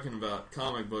talking about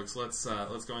comic books, let's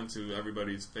go into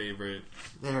everybody's favorite.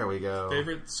 There we go.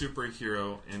 Favorite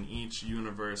superhero in each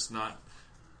universe, not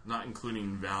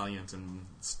including Valiant and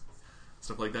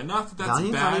stuff like that. Not that that's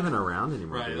Valiant's bad. Not even around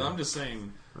anymore. Right. Dude. I'm just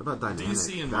saying. What about Dynamic?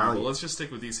 DC and Marvel. Let's just stick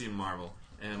with DC and Marvel.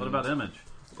 And what about Image?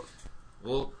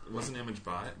 Well, wasn't Image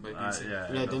bought by DC?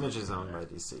 Yeah, Image is owned by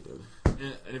DC, dude.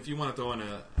 And if you want to throw in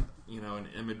an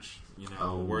Image,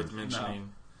 worth mentioning,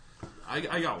 no.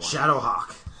 I got one.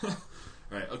 Shadowhawk.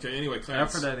 Right. Okay. Anyway,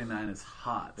 Clarence. Aphrodite 9 is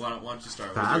hot. Why don't you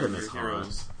start Fathom with your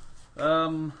heroes?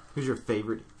 Who's your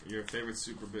favorite? Your favorite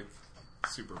Superbook.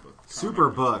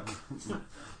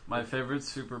 My favorite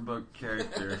Superbook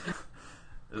character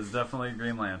is definitely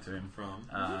Green Lantern. From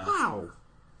wow.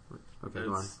 Okay,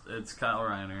 go on. It's Kyle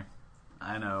Reiner.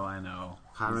 I know.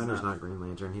 Kyle Reiner's not Green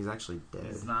Lantern. He's actually dead.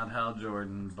 He's not Hal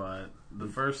Jordan, but the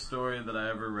first story that I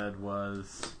ever read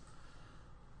was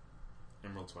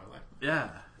Emerald Twilight. Yeah,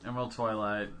 Emerald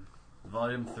Twilight,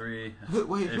 Volume 3.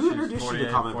 Who introduced you to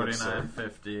comic books? 49,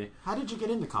 50. How did you get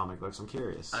into comic books? I'm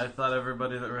curious. I thought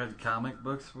everybody that read comic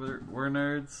books were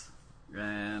nerds,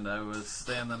 and I was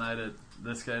staying the night at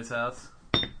this guy's house.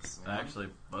 Actually,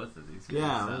 both of these guys'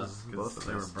 house, because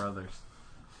they were brothers.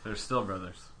 They're still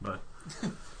brothers, but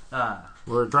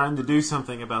we're trying to do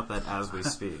something about that as we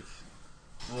speak.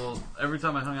 Well, every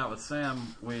time I hung out with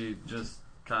Sam, we just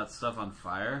caught stuff on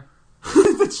fire.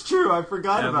 That's true. I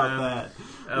forgot about that.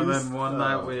 And then one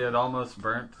night we had almost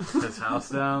burnt his house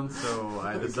down, so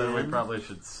I decided we probably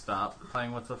should stop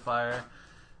playing with the fire.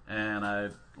 And I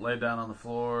laid down on the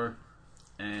floor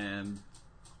and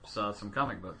saw some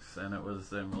comic books, and it was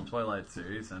the Emerald Twilight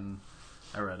series, and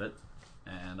I read it,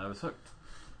 and I was hooked.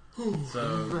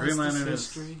 So Green Lantern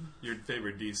is your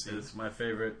favorite DC. Is my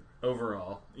favorite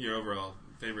overall. Your overall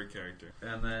favorite character.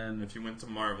 And then if you went to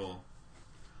Marvel,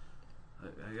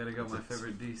 I gotta go with my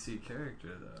favorite DC character,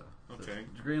 though. Okay.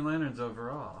 The Green Lantern's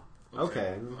overall.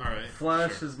 Okay. Alright.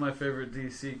 Flash is my favorite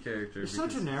DC character. You're so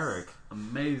generic.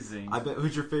 Amazing. I bet.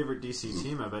 Who's your favorite DC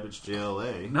team? I bet it's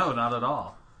JLA. No, not at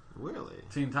all. Really?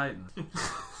 Teen Titans.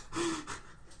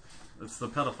 It's the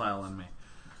pedophile in me.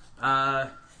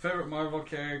 Favorite Marvel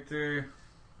character...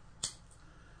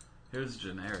 Here's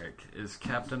generic. Is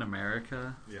Captain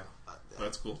America. Yeah.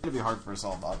 That's cool. It's gonna be hard for us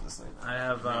all, obviously. I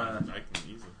have I can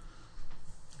easily.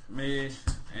 me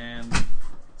and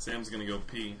Sam's gonna go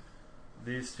pee.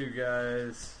 these two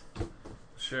guys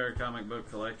share a comic book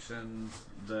collection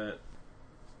that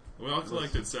We all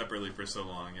collected separately for so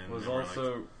long, and was we're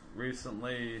also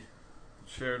recently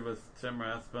shared with Tim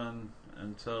Rathbun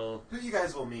until Who you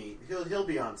guys will meet? He'll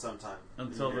be on sometime.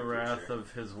 the wrath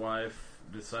of his wife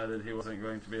decided he wasn't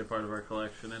going to be a part of our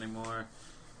collection anymore,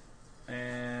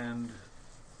 and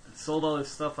sold all his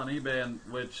stuff on eBay, and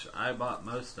which I bought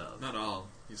most of. Not all.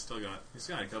 He's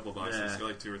got a couple boxes. Yeah. He's got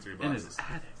like 2 or 3 In boxes. his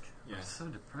attic. Yeah. I'm so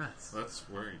depressed. That's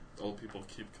where old people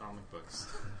keep comic books.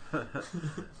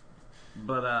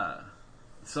 But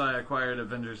so I acquired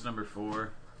Avengers number 4,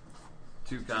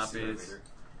 2 copies.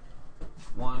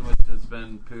 One which has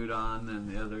been pooed on, and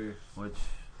the other which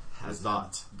Has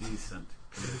not. Decent.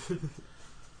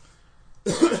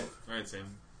 Alright,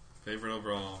 Sam. Favorite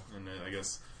overall, and I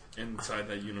guess inside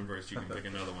that universe you can pick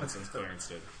another one since Clarence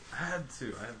did. I had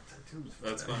to. I have tattoos.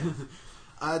 That's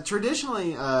fine.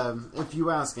 Traditionally, if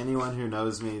you ask anyone who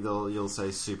knows me, you'll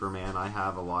say Superman. I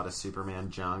have a lot of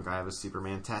Superman junk. I have a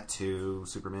Superman tattoo,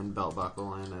 Superman belt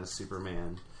buckle, and a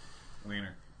Superman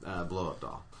Wiener. blow up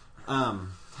doll.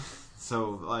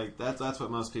 So like that's what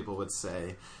most people would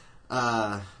say.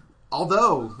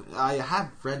 Although I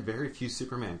have read very few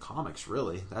Superman comics,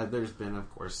 really. There's been,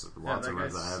 of course, lots of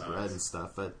ones I have read and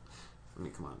stuff, but I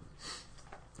mean, come on.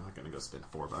 I'm not going to go spend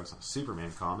 $4 on a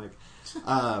Superman comic.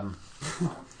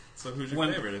 So who's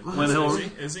your favorite?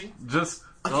 Is he? Just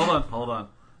hold on.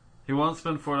 He won't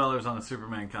spend $4 on a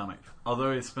Superman comic,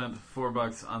 although he spent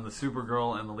 $4 on the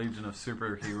Supergirl and the Legion of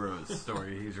Superheroes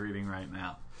story he's reading right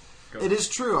now. It is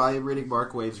true. I am reading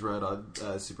Mark Waid's run on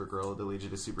Supergirl and the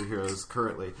Legion of Superheroes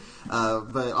currently.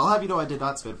 But I'll have you know I did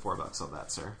not spend $4 on that,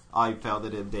 sir. I found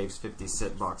it in Dave's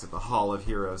 50-cent box at the Hall of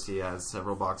Heroes. He has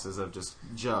several boxes of just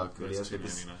junk. That's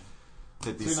 $2.99.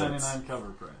 50 cents. $2.99 cover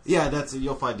price. Yeah,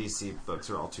 you'll find DC books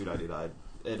are all $2.99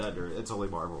 and under. It's only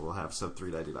Marvel will have some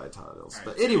 $3.99 titles. Right,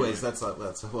 but anyways, that's what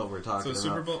we're talking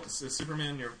so about. So is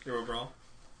Superman your overall?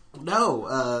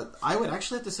 No, I would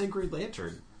actually have to say Green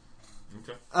Lantern.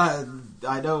 Okay.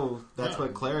 I know that's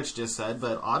what Clarence just said,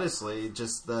 but honestly,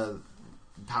 just the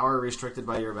power restricted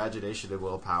by your imagination and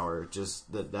willpower, just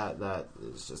that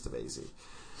is just amazing.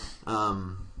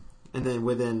 And then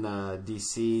within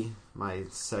DC, my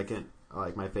second,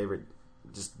 my favorite,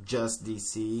 just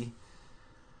DC.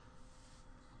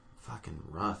 Fucking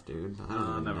rough, dude. I don't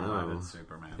even never know. mind, it's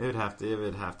Superman. It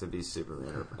would have to be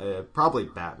Superman. Probably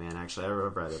Batman, actually.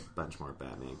 I've read a bunch more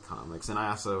Batman comics. And I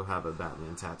also have a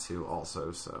Batman tattoo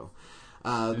also, so...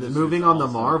 moving on to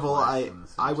Marvel, I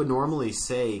would normally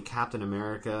say Captain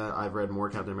America. I've read more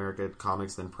Captain America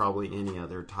comics than probably any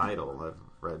other title. I've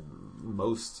read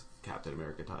most Captain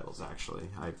America titles, actually.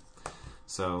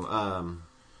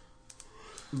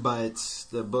 But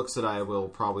the books that I will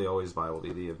probably always buy will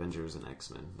be the Avengers and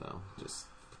X-Men, though. Just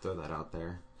throw that out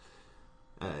there.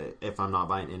 If I'm not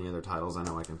buying any other titles, I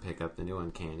know I can pick up the new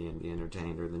Uncanny and be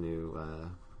entertained, or the new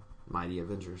Mighty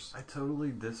Avengers. I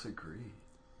totally disagree.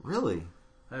 Really?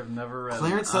 I've never read...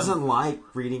 Clarence doesn't like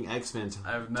reading X-Men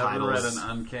I've never read an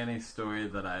Uncanny story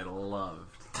that I loved.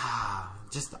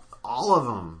 Just all of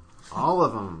them. All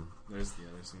of them. There's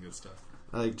some good stuff.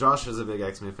 Like, Josh is a big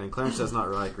X-Men fan. Clarence does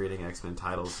not like reading X-Men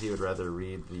titles. He would rather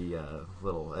read the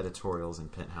little editorials in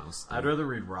Penthouse. I'd rather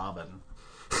read Robin.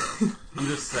 I'm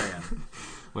just saying.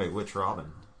 Wait, which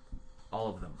Robin? All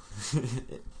of them.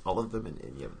 All of them and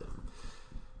any of them.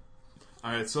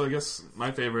 Alright, so I guess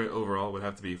my favorite overall would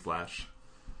have to be Flash.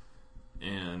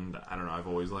 And, I don't know, I've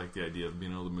always liked the idea of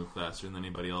being able to move faster than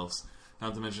anybody else.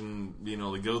 Not to mention being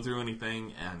able to go through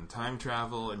anything and time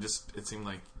travel. It seemed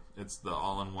like it's the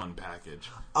all-in-one package.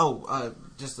 Oh,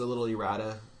 just a little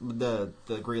errata. The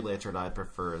Green Lantern I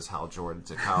prefer is Hal Jordan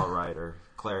to Kyle Ryder.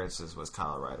 Clarence's was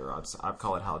Kyle Ryder. I'd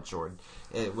call it Hal Jordan.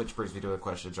 Which brings me to a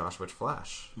question, Josh. Which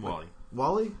Flash? Wally.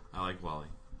 Wally? I like Wally.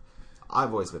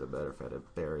 I've always been a better fan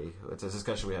of Barry. It's a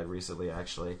discussion we had recently,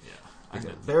 actually. Yeah.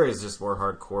 Barry is just more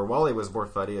hardcore. Wally was more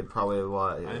funny and probably a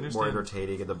lot more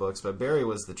entertaining in the books, but Barry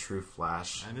was the true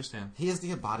Flash. I understand. He is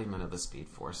the embodiment of the Speed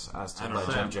Force, as told by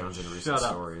know. Jeff Jones in recent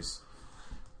stories.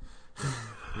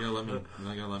 You're not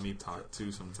gonna let me talk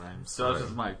too sometimes. So it's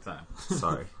just mic time.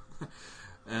 Sorry.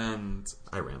 And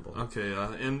I ramble. okay,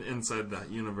 inside that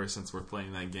universe, since we're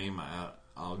playing that game,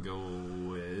 I'll go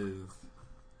with.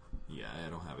 Yeah, I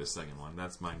don't have a second one.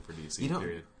 That's mine for DC. You don't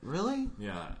period. really?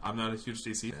 Yeah, I'm not a huge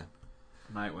DC fan.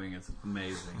 Nightwing is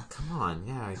amazing. Come on,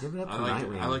 yeah, give it up for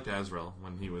Nightwing. I liked Azrael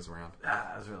when he was around.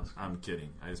 Azrael's cool. I'm kidding.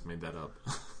 I just made that up.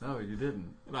 No, you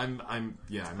didn't. I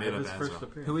made up his first Azrael.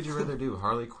 appearance. Who would you rather do,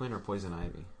 Harley Quinn or Poison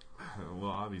Ivy? Well,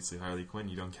 obviously Harley Quinn.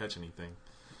 You don't catch anything.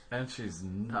 And she's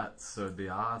nuts, so it'd be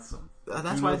awesome.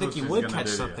 That's Who why I knows think what you she's would gonna catch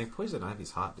do to something. Poison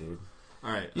Ivy's hot, dude.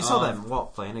 All right, You saw that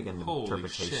Walt Flanagan holy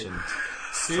interpretation.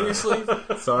 Seriously?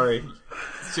 Sorry.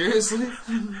 Seriously?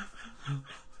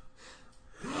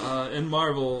 In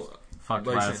Marvel, Fuck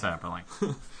like that's happening.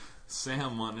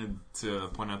 Sam wanted to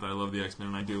point out that I love the X-Men,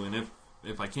 and I do. And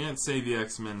if I can't say the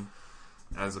X-Men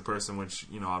as a person, which,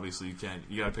 obviously you can't,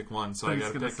 you gotta pick one, so I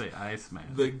gotta pick say Iceman.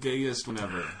 the gayest one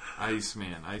ever.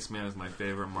 Iceman. Iceman is my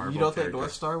favorite Marvel You don't character. think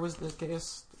North Star was the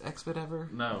gayest X-Men ever?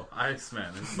 No,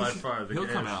 Iceman is by far the He'll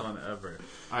come gayest out. one ever.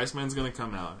 Iceman's gonna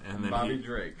come out, and then Bobby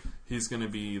Drake. he's gonna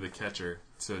be the catcher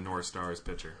to North Star's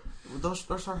pitcher. North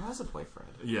Star has a boyfriend.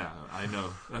 Yeah, I know.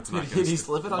 That's not He's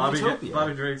living on Bobby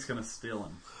Utopia. Drake's gonna steal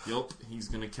him. Yup, he's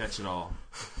gonna catch it all.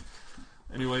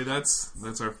 Anyway, that's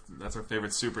our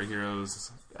favorite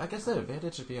superheroes. I guess the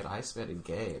advantage of being Iceman and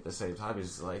gay at the same time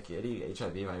is like any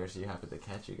HIV virus you happen to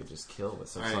catch, you could just kill with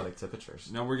subsonic temperatures.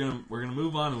 Now we're gonna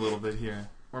move on a little bit here.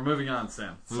 We're moving on,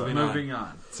 Sam. Moving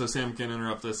on. So Sam can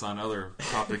interrupt us on other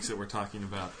topics that we're talking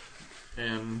about.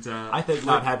 And I think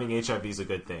not having HIV is a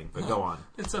good thing, but go on.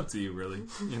 It's up to you, really.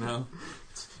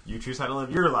 You choose how to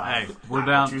live your life. Hey, we're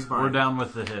down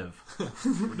with the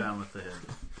HIV. We're down with the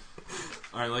HIV.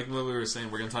 All right, like what we were saying,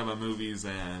 we're going to talk about movies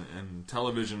and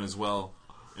television as well.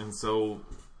 And so,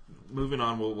 moving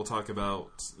on, we'll talk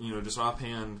about just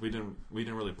offhand. We didn't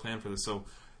really plan for this. So,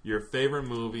 your favorite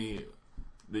movie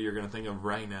that you're going to think of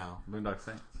right now? Boondock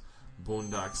Saints.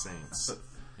 Boondock Saints. And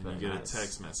Very you get nice. a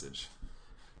text message.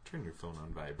 Turn your phone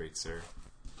on vibrate, sir.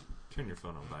 Turn your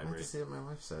phone on I like to vibrate. see what my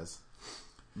wife says.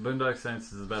 Boondock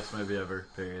Saints is the best movie ever.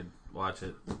 Period. Watch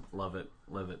it, love it,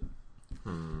 live it.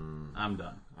 I'm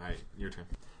done. All right, your turn.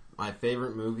 My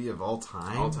favorite movie of all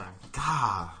time? All time.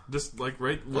 God. Just like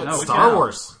right. Star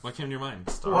Wars. What came to your mind?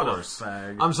 Star What a Wars.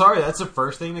 fag. I'm sorry, that's the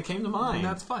first thing that came to mind. And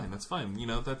that's fine. That's fine.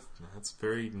 That's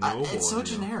very noble. It's so of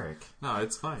you. generic. No,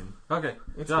 it's fine. Okay,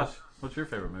 Josh, what's your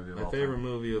favorite movie of all My favorite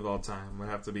movie of all time would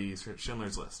have to be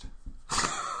Schindler's List.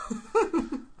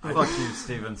 time? Fuck you,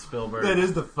 Steven Spielberg. That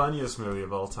is the funniest movie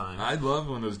of all time. I love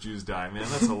when those Jews die, man.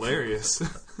 That's hilarious.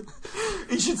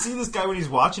 You should see this guy when he's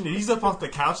watching it. He's up off the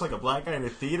couch like a black guy in a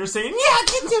theater saying, "Yeah,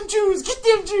 get them Jews! Get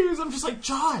them Jews!" I'm just like,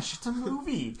 Josh, it's a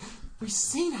movie. We've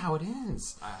seen how it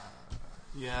ends.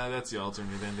 Yeah, that's the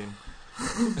alternate ending.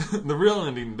 The real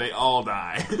ending, they all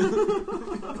die.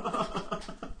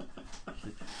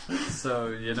 So,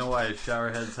 you know why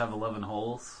shower heads have 11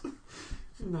 holes?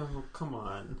 No, come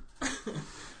on.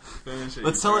 Finish it,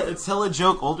 Let's tell a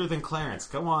joke older than Clarence.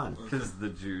 Come on. Because the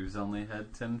Jews only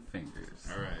had 10 fingers.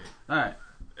 Alright.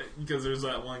 Because there's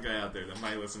that one guy out there that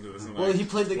might listen to this and Well, he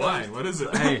played the guy. why? What is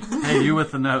it? Hey, you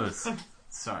with the nose.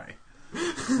 Sorry.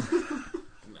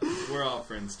 We're all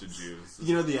friends to Jews.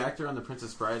 You know, the actor on The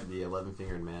Princess Bride, the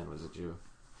 11-fingered man, was a Jew.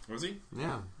 Was he?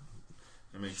 Yeah.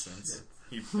 That makes sense.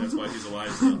 That's why he's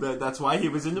alive now. That's why he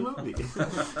was in the movie.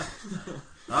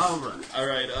 Alright.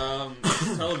 Alright,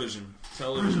 television.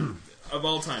 Television. Of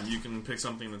all time, you can pick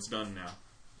something that's done now.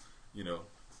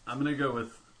 I'm going to go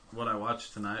with what I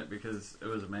watched tonight because it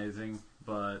was amazing,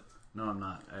 but no, I'm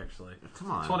not, actually.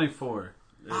 Come on. 24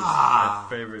 is my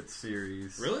favorite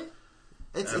series. Really?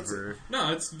 Ever.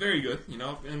 No, it's very good,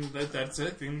 and that's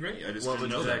it. And great. I just What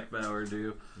didn't would know Jack Bauer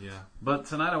do? Yeah. But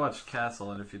tonight I watched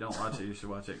Castle, and if you don't watch it, you should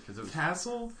watch it because it was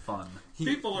Castle? fun.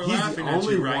 People are He's laughing the at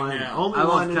only you right one, now. Only I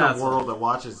love one in the Castle. world that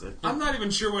watches it. I'm not even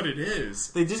sure what it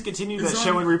is. They discontinued that It's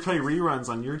show on- and replay reruns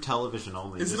on your television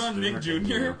only. Is it just on Nick entertain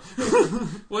Jr.? you.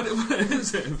 What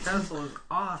is it? Castle is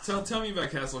awesome. Tell me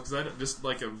about Castle, because I don't, just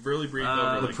like a really brief The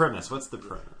overview. The premise. What's the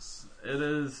premise? It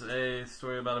is a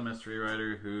story about a mystery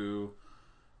writer whose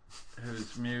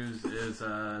muse is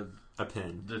a A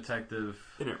pin. detective.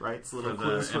 And it writes For little the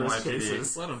clues for his NYPD.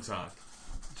 cases. Let him talk.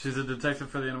 She's a detective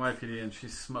for the NYPD, and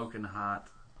she's smoking hot.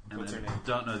 And What's I her name?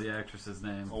 don't know the actress's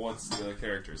name. Well, what's the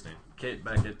character's name? Kate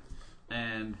Beckett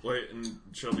and Wait, and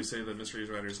shall we say the mystery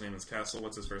writer's name is Castle?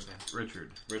 What's his first name?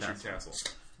 Richard. Richard Castle.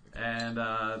 Castle.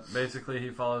 And basically, he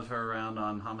follows her around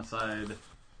on homicide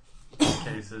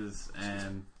cases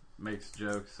and makes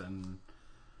jokes and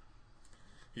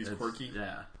He's quirky.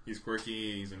 Yeah. He's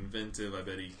quirky. He's inventive. I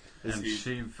bet he. And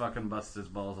she fucking busts his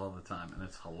balls all the time, and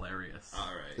it's hilarious. All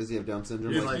right. Does he have Down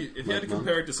syndrome? If you had to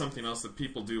compare it to something else that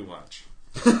people do watch,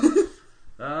 so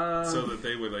that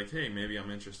they would hey, maybe I'm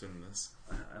interested in this.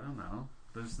 I don't know.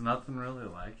 There's nothing really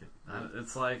like it.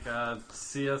 It's like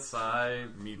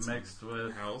CSI mixed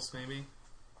with House, maybe.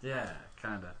 Yeah,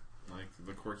 kind of. Like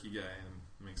the quirky guy and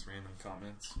makes random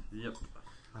comments. Yep.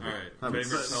 All right.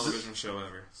 Favorite television show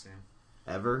ever, Sam?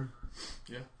 Ever?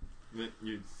 Yeah.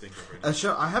 You think of it. A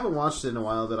show I haven't watched it in a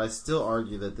while that I still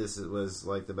argue that this was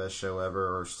like the best show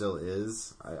ever, or still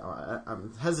is.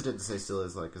 I'm hesitant to say still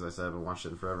is, because I said I haven't watched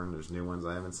it in forever, and there's new ones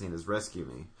I haven't seen. Is Rescue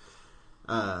Me.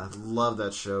 Love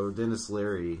that show. Dennis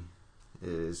Leary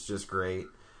is just great.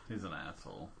 He's an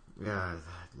asshole. Yeah, I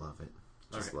love it.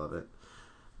 Just love it.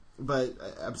 But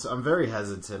I'm very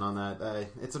hesitant on that.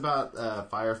 It's about a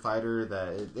firefighter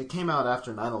that it came out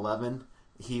after 9/11.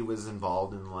 He was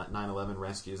involved in 9/11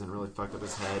 rescues and really fucked up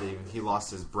his head. He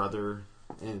lost his brother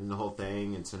in the whole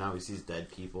thing, and so now he sees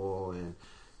dead people and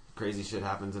crazy shit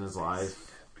happens in his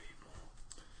life.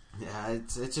 Yeah,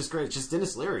 it's just great. It's just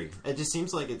Dennis Leary. It just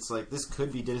seems like this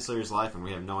could be Dennis Leary's life, and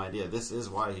we have no idea. This is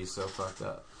why he's so fucked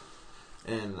up.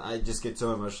 And I just get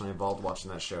so emotionally involved watching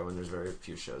that show, and there's very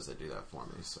few shows that do that for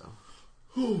me. So,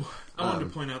 I wanted to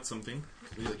point out something.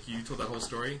 You told that whole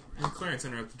story, and Clarence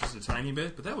interrupted just a tiny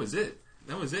bit, but that was it.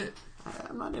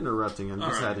 I'm not interrupting. I'm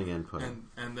just adding input.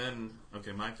 And then,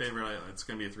 my favorite, it's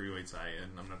going to be a three-way tie,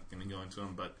 and I'm not going to go into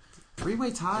them, but...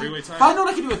 Three-way tie? Three-way tie. I know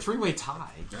I can do a three-way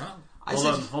tie. Yeah.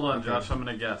 Hold on, Josh. I'm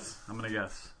going to guess.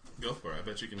 Go for it. I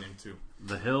bet you can name two.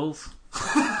 The Hills.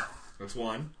 That's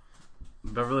one.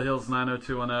 Beverly Hills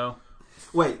 90210.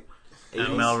 Wait. And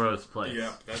 80s? Melrose Place.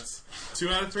 Yeah, that's 2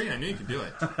 out of 3. I knew you could do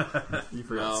it. You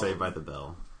forgot Saved by the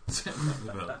Bell.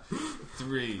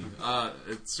 3.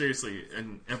 Seriously,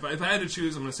 and if I had to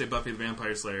choose, I'm going to say Buffy the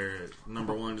Vampire Slayer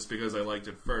number 1, just because I liked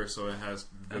it first, so it has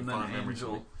good fond memories.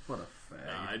 Angel. What a fag.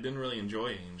 I didn't really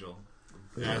enjoy Angel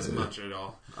as much at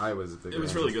all. I was a big. It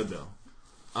was really good though.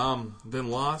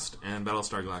 Then Lost and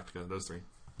Battlestar Galactica. Those 3.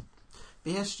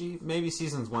 BSG, maybe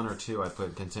seasons 1 or 2 I put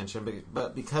in contention,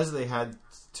 but because they had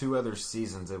 2 other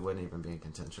seasons, it wouldn't even be in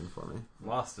contention for me.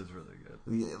 Lost is really good.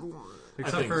 Yeah.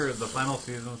 Except for the final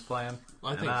season's playing,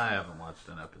 I haven't watched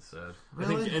an episode.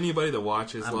 Really? I think anybody that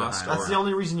watches Lost... That's the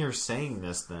only reason you're saying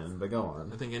this then, but go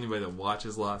on. I think anybody that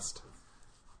watches Lost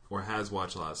or has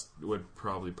watched Lost would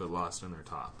probably put Lost in their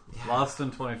top. Yeah. Lost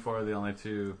and 24 are the only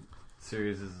 2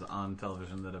 series on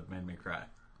television that have made me cry.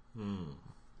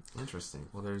 Interesting.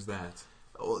 Well, there's that.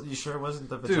 Oh, you sure it wasn't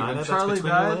the Dude, vagina that's between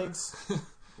your legs?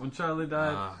 When Charlie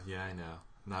died? Yeah, I know.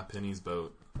 Not Penny's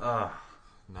boat. Not.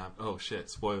 Oh shit!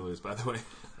 Spoilers, by the way.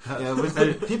 Yeah,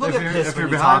 people get pissed if you're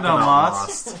when you behind talk on about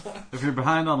Lost. If you're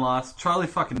behind on Lost, Charlie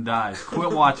fucking dies.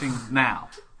 Quit watching now.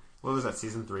 What was that?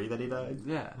 Season 3 that he died?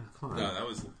 Yeah. Come on. No, that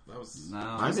was.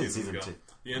 No, I did season 2.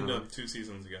 The end of 2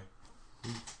 seasons ago.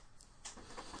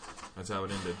 That's how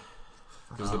it ended.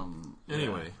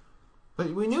 Anyway.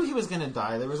 But we knew he was going to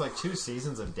die. There was 2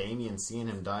 seasons of Damien seeing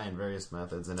him die in various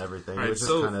methods and everything. Right, it was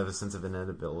just kind of a sense of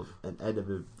inevitability.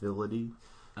 Inevitability.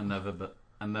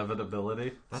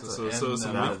 So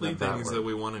some weekly things that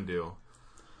we want to do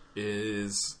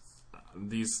is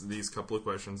these couple of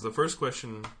questions. The first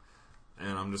question,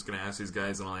 and I'm just going to ask these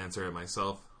guys and I'll answer it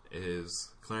myself,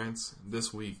 is Clarence,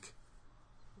 this week,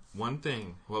 one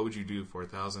thing, what would you do for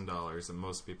 $1,000 that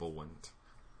most people wouldn't?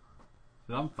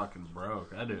 I'm fucking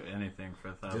broke. I'd do anything for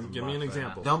 $1,000. Give me an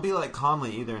example. Don't be like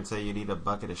Conley either and say you'd eat a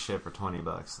bucket of shit for $20.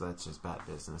 That's just bad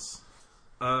business.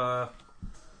 For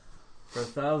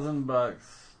 $1,000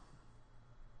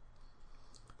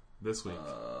 this week,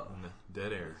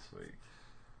 dead air. This week.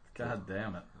 God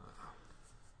damn it!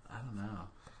 I don't know.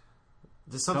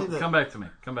 Just something come back to me.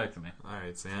 Come back to me. All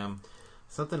right, Sam.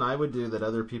 Something I would do that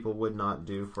other people would not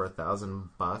do for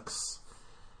 $1,000.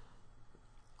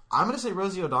 I'm going to say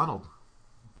Rosie O'Donnell.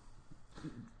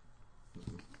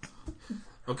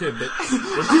 Okay, but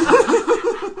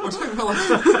we're talking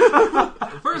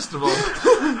about first of all,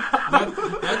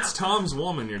 that's Tom's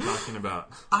woman you're talking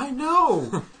about. I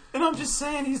know, and I'm just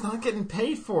saying he's not getting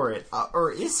paid for it,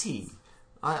 or is he?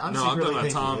 I'm secretly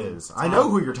thinking Tom, he is. I know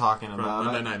who you're talking about.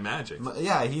 Monday Night Magic.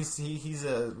 Yeah, he's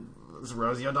a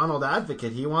Rosie O'Donnell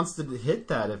advocate. He wants to hit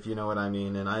that, if you know what I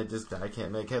mean. And I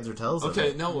can't make heads or tails of it.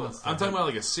 Okay, no, I'm talking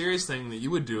about a serious thing that you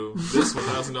would do. This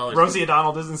 $1,000. Rosie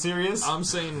O'Donnell isn't serious. I'm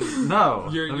saying no.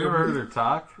 Have you ever heard her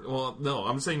talk? Well, no.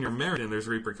 I'm saying you're married, and there's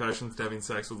repercussions to having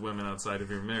sex with women outside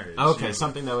of your marriage. Okay,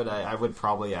 something that I would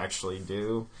probably actually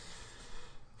do.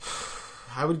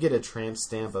 I would get a tramp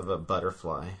stamp of a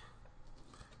butterfly.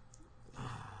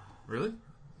 Really?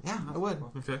 Yeah, I would.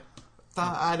 Okay.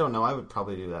 I don't know. I would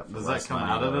probably do that for Does less that come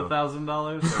money, out of though. the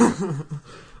 $1,000?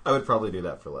 I would probably do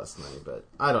that for less money, but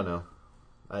I don't know.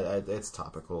 It's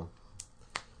topical.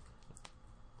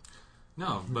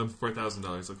 No, but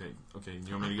 $4,000. Okay.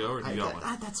 You want me to go, or do you got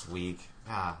one? That's weak.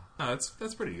 No,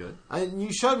 that's pretty good.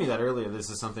 You showed me that earlier. This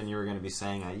is something you were going to be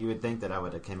saying. You would think that I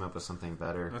would have came up with something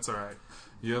better. That's all right.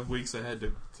 You have weeks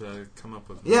ahead to come up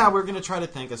with. Yeah, we're going to try to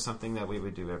think of something that we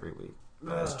would do every week,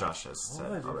 as Josh has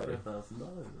said already. $4,000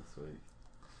 this week.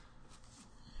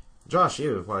 Josh,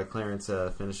 you, while Clarence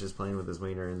finishes playing with his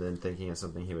wiener and then thinking of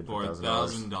something he would do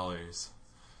 $4,000.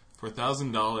 For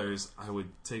 $1,000, I would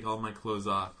take all my clothes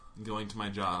off, going to my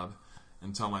job,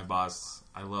 and tell my boss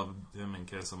I love him and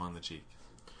kiss him on the cheek.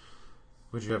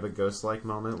 Would you have a ghost-like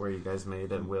moment where you guys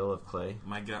made a will of clay?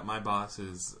 My boss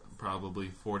is probably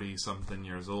 40-something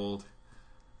years old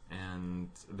and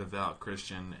a devout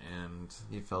Christian, and...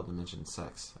 You failed to mention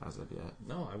sex as of yet.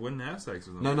 No, I wouldn't have sex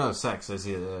with him. No, sex. Is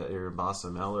he your boss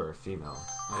a male or a female?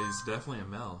 He's definitely a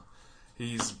male.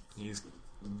 He's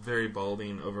very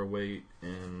balding, overweight,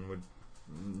 and would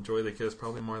enjoy the kiss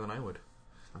probably more than I would.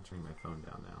 I'm turning my phone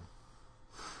down now.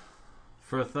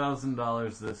 For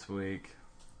 $1,000 this week,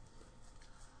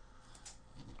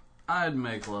 I'd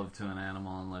make love to an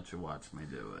animal and let you watch me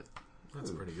do it.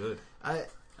 That's pretty good. I'm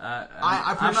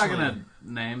not going to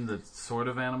name the sort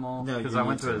of animal because I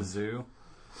went to a zoo.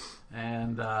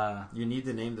 And you need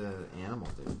to name the animal,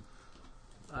 dude.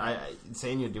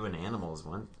 Saying you'd do an animal is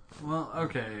one. Well,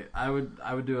 okay, I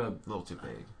would do a little too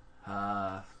big.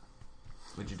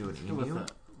 Would you do an emu?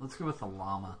 Let's go with a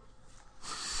llama.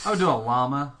 I would do a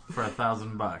llama for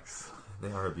 $1,000.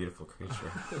 They are a beautiful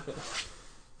creature.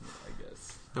 I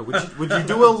guess. No, would you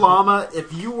do a llama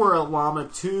if you were a llama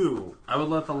too? I would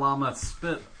let the llama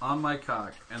spit on my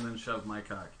cock and then shove my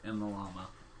cock in the llama.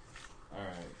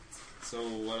 Alright. So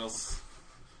what else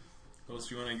do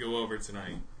you want to go over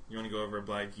tonight? You want to go over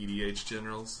black EDH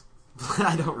generals?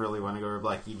 I don't really want to go over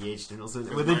black EDH generals.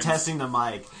 Within testing the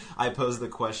mic, I posed the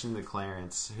question to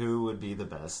Clarence, who would be the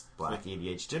best black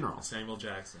EDH general? Samuel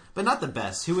Jackson. But not the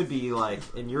best. Who would be, like,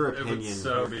 in your opinion, it would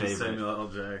so your be favorite? Samuel L.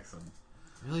 Jackson.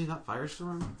 Really? Not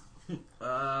Firestorm?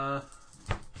 I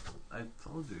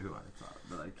told you who I thought,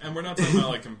 but I can't. And we're not talking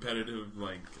about like competitive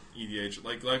like EDH.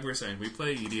 Like we were saying, we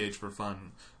play EDH for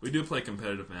fun. We do play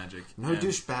competitive Magic. No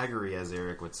douchebaggery, as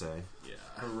Eric would say. Yeah.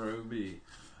 Harobi.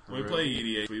 When we play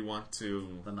EDH, we want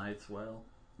to the Night's Well.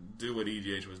 Do what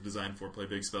EDH was designed for: play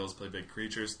big spells, play big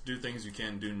creatures, do things you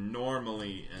can't do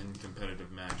normally in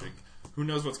competitive Magic. Who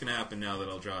knows what's going to happen now that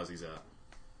Eldrazi's out?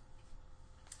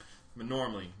 But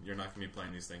normally, you're not going to be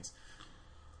playing these things.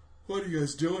 What are you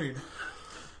guys doing?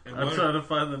 I'm trying to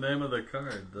find the name of the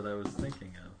card that I was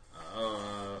thinking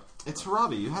of. It's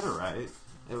Robbie. You had it right.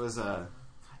 It was God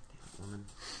damn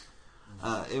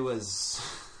woman. It was.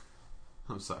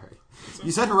 I'm sorry.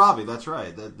 You said Harabi. That's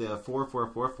right. The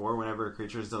 4/4/4/4. Whenever a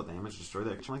creature is dealt damage, destroy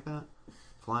that creature like that.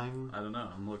 Flying. I don't know.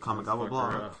 I'm looking. Kamigawa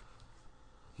block.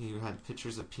 He had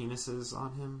pictures of penises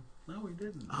on him. No, we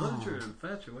didn't. What's your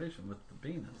infatuation with the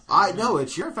penis? I know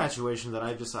it's your infatuation that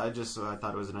I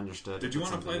thought it was an understood. Did you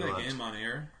want to play that game on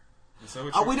air?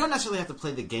 We don't necessarily have to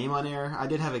play the game on air. I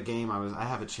did have a game. I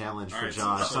have a challenge for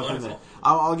Josh. So something that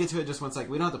I'll get to it just one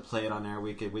second. We don't have to play it on air.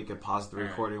 We could pause the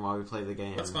recording while we play the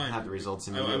game. That's and fine. have the results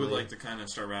immediately. I would like to kind of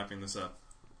start wrapping this up.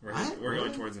 We're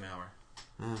going towards an hour.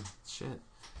 Shit.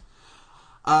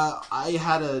 I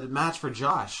had a match for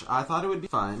Josh. I thought it would be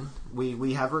fun.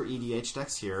 We have our EDH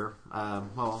decks here.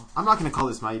 Well, I'm not going to call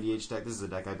this my EDH deck. This is a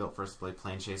deck I built first to play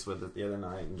Plane Chase with it the other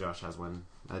night, and Josh has an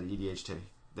EDH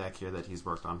deck here that he's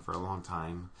worked on for a long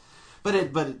time.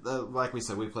 But like we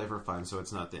said, we play for fun, so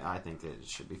it's not. I think it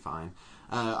should be fine.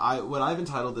 What I've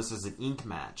entitled this is an ink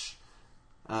match.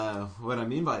 What I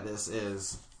mean by this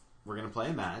is we're going to play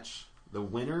a match. The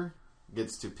winner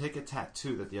gets to pick a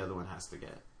tattoo that the other one has to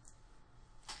get.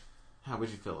 How would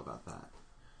you feel about that?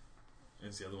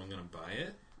 Is the other one going to buy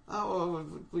it? Oh, well,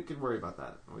 we could worry about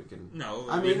that. We can. No,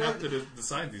 we have to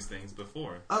decide these things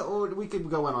before. Oh, we could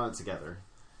go in on it together.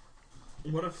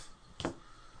 What if?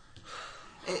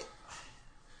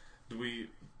 Do we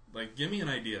give me an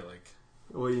idea?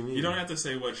 What do you mean? You don't have to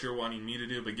say what you're wanting me to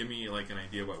do, but give me an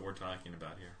idea what we're talking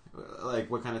about here.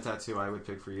 What kind of tattoo I would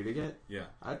pick for you to get? Yeah,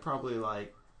 I'd probably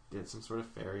get some sort of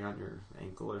fairy on your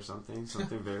ankle or something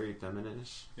very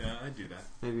feminine-ish. Yeah, I'd do that.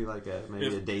 Maybe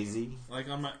a daisy.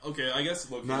 On my I guess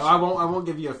location. No, I won't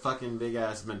give you a fucking big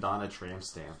ass Madonna tramp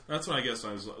stamp. That's what I guess.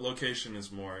 Location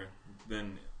is more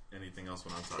than anything else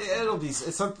when I'm talking. It'll be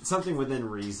something within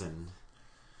reason.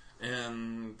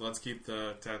 And let's keep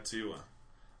the tattoo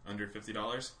under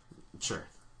 $50. Sure.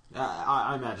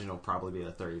 I imagine it'll probably be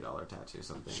a $30 tattoo,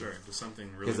 something. Sure, just something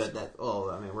really. Because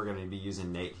we're going to be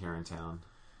using Nate here in town.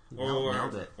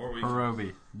 Nailed it. Or we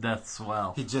Hirobi, Death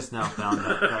Swell. He just now found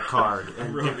that card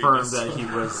and confirmed that he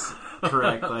was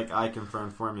correct. Like, I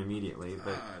confirmed for him immediately.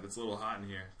 But it's a little hot in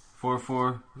here.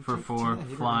 4/4 for 4,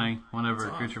 flying. Whenever a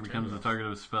It's creature off, becomes turn the it target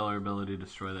of a spell or ability,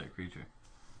 destroy that creature.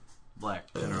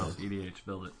 Black, generals, EDH,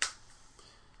 build it.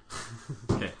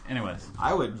 Okay, anyways.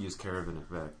 I would use Caravan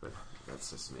at back, but that's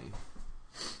just me.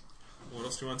 What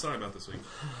else do you want to talk about this week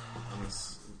on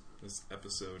this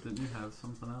episode? Didn't you have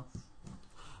something else?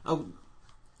 Oh,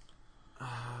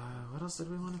 what else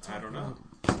did we want to talk about?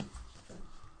 I don't know.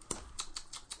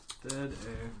 Dead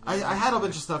air. I had a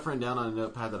bunch of stuff written down on a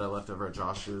notepad that I left over at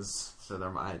Josh's, so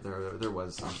there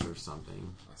was, I'm sure,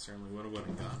 something. I certainly would have went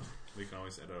and gone. We can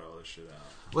always edit all this shit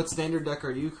out. What standard deck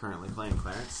are you currently playing,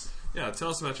 Clarence? Yeah, tell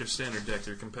us about your standard deck,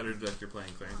 your competitive deck you're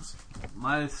playing, Clarence.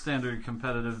 My standard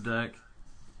competitive deck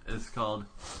is called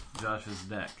Josh's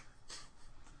deck.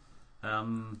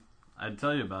 I'd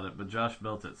tell you about it, but Josh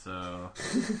built it, so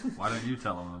why don't you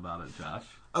tell him about it, Josh?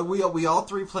 We all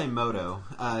three play Moto,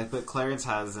 but Clarence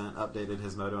hasn't updated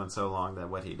his Moto in so long that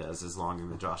what he does is log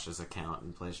into Josh's account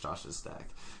and plays Josh's deck.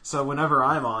 So whenever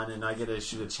I'm on and I get to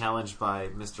shoot a challenge by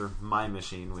Mr. My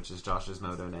Machine, which is Josh's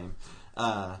Moto name,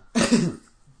 I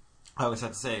always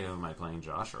have to say, am I playing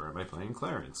Josh or am I playing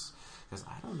Clarence? Because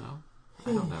I don't know.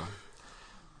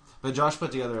 But Josh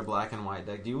put together a black and white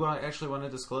deck. Do you actually want to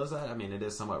disclose that? I mean, it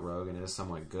is somewhat rogue and it is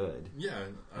somewhat good. Yeah.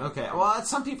 Okay. Well,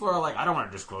 some people are like, I don't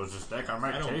want to disclose this deck. I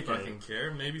might take it. I don't fucking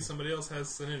care. Maybe somebody else has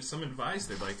some advice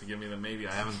they'd like to give me that maybe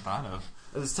I haven't thought of.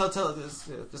 Just tell this,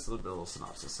 just a little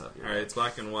synopsis of it. All right, it's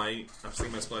black and white. I'm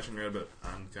thinking about splashing red, but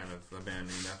I'm kind of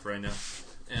abandoning that for right now.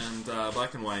 And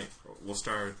black and white, we'll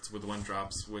start with the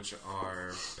 1-drops, which are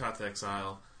Path to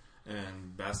Exile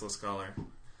and Basilisk Scholar.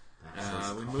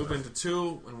 We move into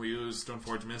 2 when we use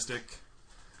Stoneforge Mystic,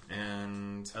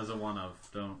 and As a one-of,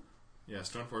 don't. yeah,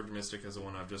 Stoneforge Mystic as a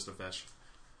 1-of, just a fetch.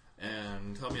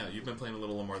 And help me out. You've been playing a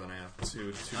little more than I have.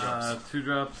 2 drops. 2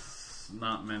 drops,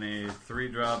 not many. 3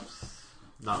 drops,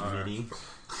 Not many.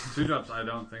 2 drops, I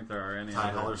don't think there are any.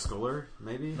 Tide Hauler Schooler,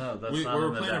 maybe? No, that's We not were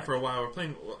in the playing deck. it for a while. We're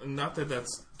playing, not that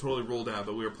that's totally ruled out,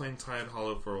 but we were playing Tide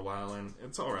Hollow for a while, and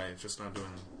it's alright. It's just not doing.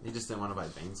 You just didn't want to buy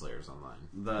Baneslayers online.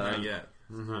 Not yet.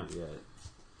 Not yet.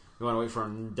 You want to wait for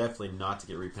them definitely not to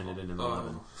get reprinted into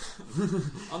 11.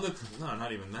 No,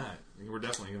 not even that. We're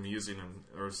definitely going to be using them,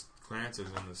 or Clarence is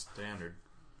in the standard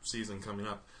season coming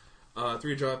up.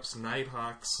 3 drops,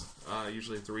 Nighthawks,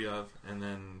 usually 3 of, and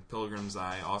then Pilgrim's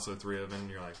Eye, also 3 of, and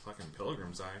you're like, fucking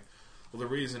Pilgrim's Eye. Well, the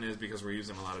reason is because we're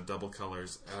using a lot of double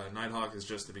colors. Nighthawk is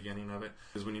just the beginning of it.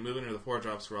 Because when you move into the 4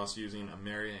 drops, we're also using a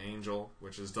Maria Angel,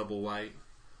 which is double white,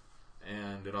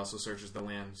 and it also searches the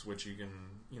lands, which you can,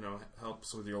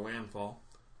 helps with your landfall.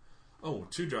 Oh,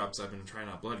 2 drops, I've been trying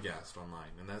out Bloodghast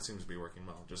online, and that seems to be working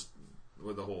well, just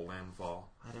with the whole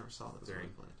landfall. I never saw those when we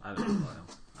played. I didn't play them.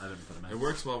 I didn't put them in. It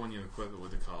works well when you equip it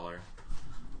with the collar.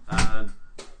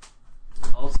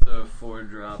 Also,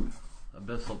 4-drop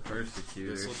Abyssal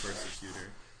Persecutor, Abyssal Persecutor.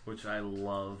 which I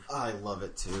love. I love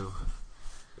it too.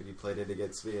 When you played it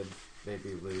against me and made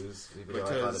me lose, even though I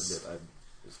thought I was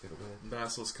going to win.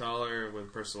 Basilisk Collar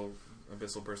with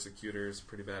Abyssal Persecutor is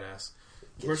pretty badass.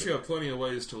 Of course, you have plenty of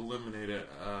ways to eliminate it.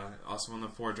 Also, on the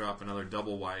 4-drop, another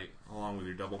double white, along with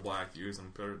your double black,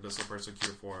 using Abyssal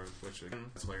Persecutor 4, which again,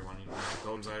 that's why you're wanting to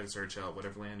go inside and search out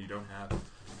whatever land you don't have.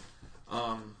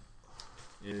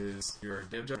 Is your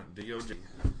DOJ.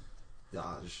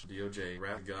 Dodge. DOJ,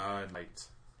 Wrath of God, Light.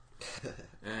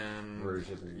 And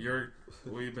Version. you're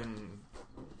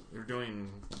doing,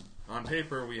 on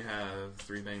paper, we have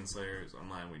 3 Baneslayers,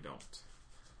 online we don't.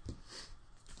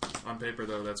 On paper,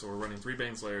 though, that's what we're running 3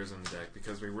 Baneslayers in the deck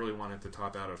because we really wanted to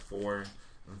top out at 4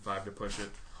 and 5 to push it.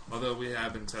 Although we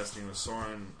have been testing with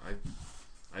Soren,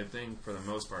 I think for the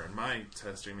most part, in my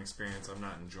testing experience, I'm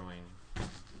not enjoying.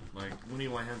 Like, when he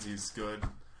lands, he's good,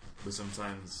 but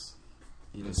sometimes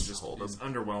it's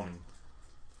underwhelming.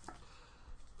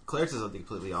 Clarence is on the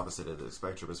completely opposite of the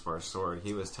spectrum as far as Sword.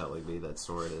 He was telling me that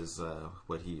Sword is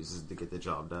what he uses to get the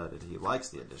job done, and he likes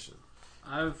the addition.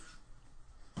 I've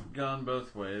gone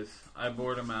both ways. I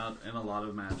board him out in a lot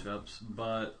of matchups,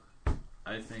 but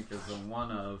I think as a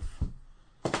 1-of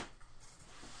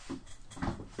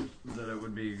that it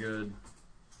would be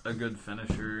a good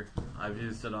finisher. I've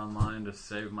used it online to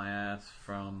save my ass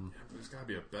from... Yeah, there's got to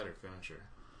be a better finisher.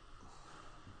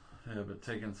 Yeah, but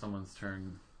taking someo's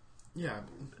turn... Yeah.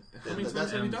 How many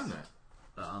times have you done that?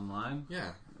 Online?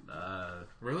 Yeah.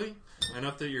 Really?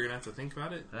 Enough that you're gonna have to think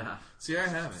about it? Yeah. See, I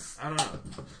haven't. I don't know.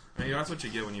 I mean, that's what you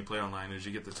get when you play online, is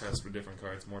you get to test with different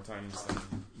cards more times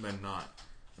than not.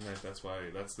 And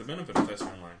that's the benefit of testing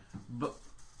online. But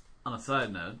on a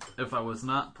side note, if I was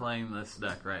not playing this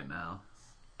deck right now,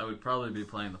 I would probably be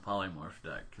playing the Polymorph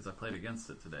deck, because I played against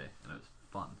it today, and it was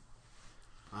fun.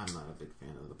 I'm not a big fan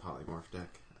of the Polymorph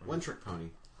deck. One Trick Pony.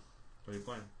 What are you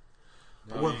playing?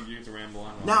 Now you get to ramble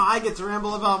on. Now I get to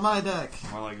ramble about my deck.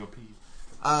 While I go pee.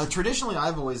 Traditionally,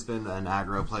 I've always been an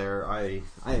aggro player. I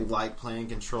like playing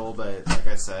control, but like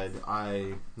I said,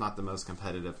 I'm not the most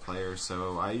competitive player,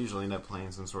 so I usually end up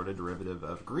playing some sort of derivative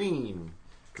of green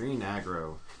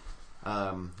aggro.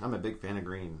 I'm a big fan of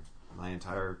green. My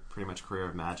entire, pretty much, career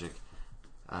of Magic.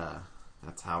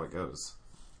 That's how it goes.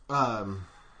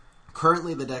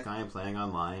 Currently, the deck I am playing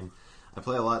online, I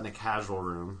play a lot in a casual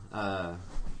room,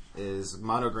 is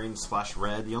mono green /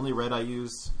 red. The only red I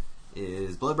use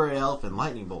is Bloodberry Elf and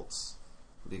Lightning Bolts,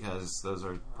 because those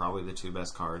are probably the two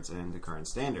best cards in the current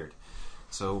standard.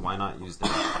 So why not use them?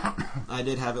 I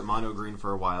did have it mono green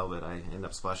for a while, but I ended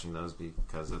up splashing those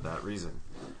because of that reason.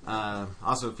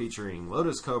 Also featuring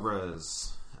Lotus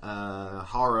Cobras,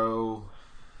 Haro,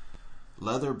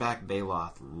 Leatherback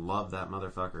Baloth. Love that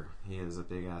motherfucker. He is a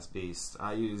big ass beast.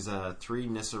 I use 3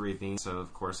 Nissa Ravine, so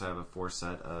of course I have a 4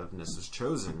 set of Nissa's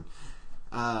Chosen.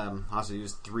 Also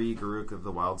use 3 Garruk of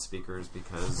the Wild Speakers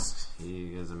because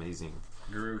he is amazing.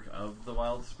 Garruk of the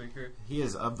Wild Speaker? He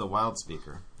is of the Wild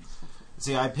Speaker.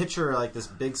 See, I picture like this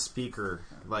big speaker,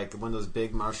 like one of those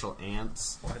big martial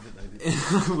ants. Why did I do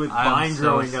that? With vine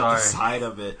growing up the side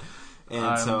of it. And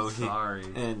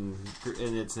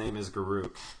and its name is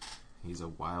Garruk. He's a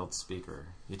wild speaker.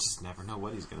 You just never know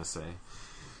what he's going to say.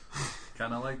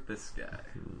 Kind of like this guy.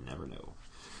 Never know.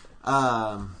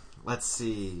 Let's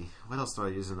see. What else do I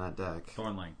use in that deck?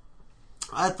 Thornling.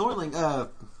 Thornling.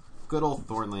 Good old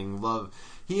Thornling.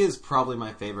 He is probably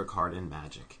my favorite card in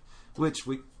Magic. Which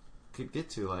we could get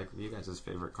to, like, you guys'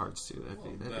 favorite cards, too.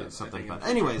 That'd be something fun.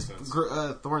 Anyways,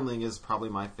 Thornling is probably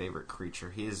my favorite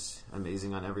creature. He is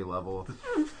amazing on every level.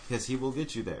 Because he will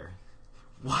get you there.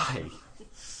 Why?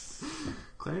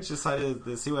 Clarence decided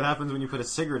to see what happens when you put a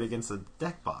cigarette against a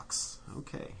deck box.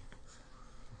 Okay.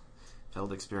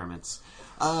 Failed experiments.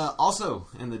 Also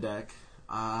in the deck,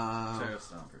 Terra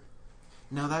Stomper.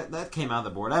 No, that came out of the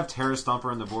board. I have Terra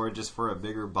Stomper on the board just for a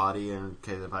bigger body and in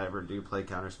case if I ever do play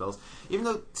counterspells. Even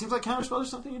though it seems like counterspells are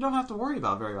something you don't have to worry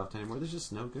about very often anymore. There's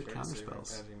just no good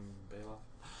counterspells.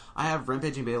 I have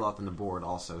Rampaging Baloth on the board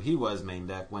also. He was main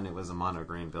deck when it was a mono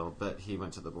green build, but he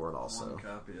went to the board also. One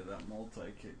copy of that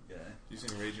multi-kit guy.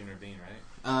 Using Raging Ravine,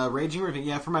 right? Raging Ravine,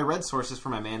 yeah. For my red sources for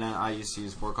my mana, I used to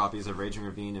use 4 copies of Raging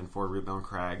Ravine and 4 Rootbone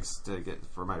Crags to get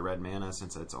for my red mana,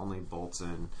 since it's only bolts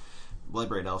and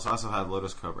Bloodbraid Elves. I also have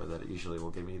Lotus Cobra that usually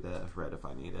will give me the red if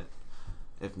I need it,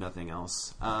 if nothing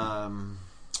else.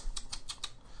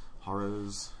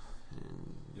 Horrors.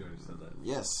 You already said that.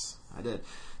 Yes, I did.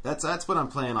 That's what I'm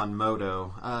playing on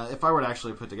Moto. If I were to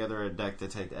actually put together a deck to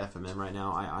take the FMM right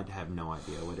now, I'd have no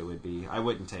idea what it would be. I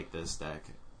wouldn't take this deck.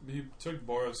 You took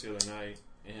Boros the other night,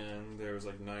 and there was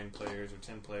like 9 players or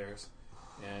 10 players,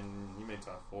 and you made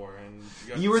top 4.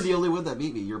 And you were the only one that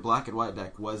beat me. Your black and white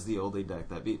deck was the only deck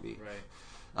that beat me. Right.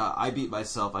 I beat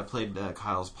myself. I played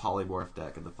Kyle's Polymorph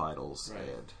deck in the finals,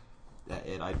 right.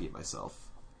 and I beat myself.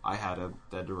 I had a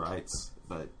Dead to Rights,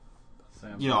 but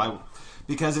Sam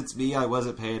because it's me, I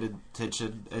wasn't paying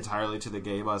attention entirely to the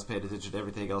game. I was paying attention to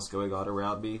everything else going on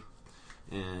around me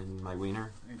and my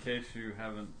wiener. In case you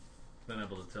haven't been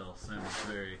able to tell, Sam is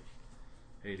very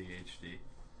ADHD.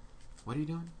 What are you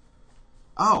doing?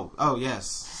 Oh yes.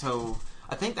 So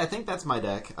I think that's my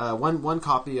deck. One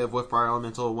copy of Wolfbriar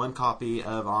Elemental, 1 copy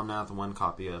of Omnath, and 1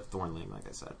 copy of Thornling. Like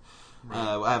I said, right.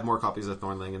 I have more copies of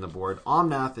Thornling in the board.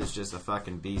 Omnath is just a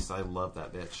fucking beast. I love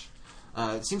that bitch.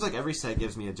 It seems like every set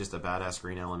gives me just a badass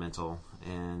green elemental,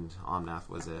 and Omnath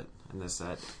was it in this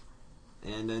set.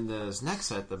 And then this next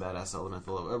set, the badass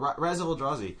elemental, Rise of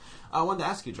Eldrazi. I wanted to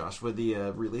ask you, Josh, with the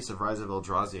release of Rise of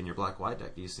Eldrazi in your black-white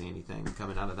deck, do you see anything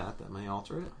coming out of that may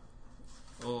alter it?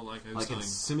 Well, like I was saying,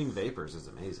 Consuming Vapors is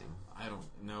amazing. I don't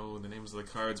know the names of the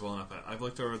cards well enough. I've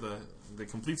looked over the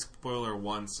complete spoiler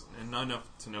once, and not enough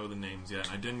to know the names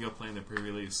yet. I didn't go play in the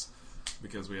pre-release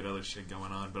because we had other shit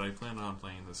going on, but I plan on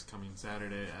playing this coming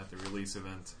Saturday at the release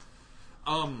event.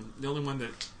 The only one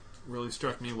that really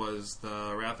struck me was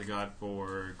the Wrath of God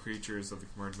for creatures of the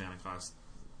converted mana cost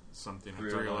something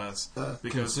 3 or less.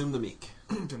 Consume the Meek.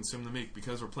 Consume the Meek,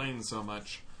 because we're playing so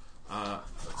much.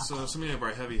 So many of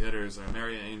our heavy hitters are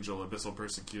Maria Angel, Abyssal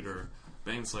Persecutor,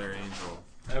 Baneslayer Angel.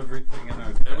 Everything in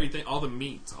our deck. Everything, all the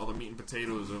meat and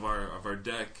potatoes of our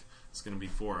deck it's going to be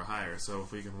 4 or higher. So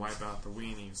if we can wipe out the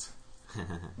weenies,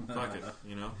 fuck it,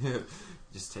 you know?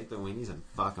 Just take the weenies and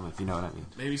fuck them, if you know what I mean.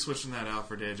 Maybe switching that out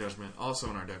for Day of Judgment. Also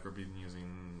in our deck, we're been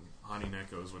using Honey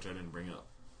Neckos, which I didn't bring up.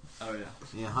 Oh, yeah.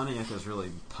 Yeah, Honey Echoes really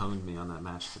pwned me on that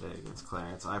match today against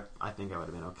Clarence. I think I would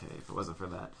have been okay if it wasn't for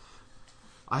that.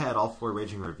 I had all 4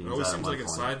 Raging Ravines. It always seems like a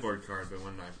sideboard card, but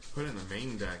when I put it in the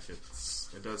main deck,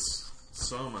 it does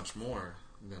so much more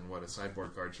than what a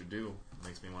sideboard card should do. It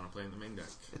makes me want to play in the main deck.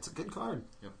 It's a good card.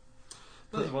 Yep.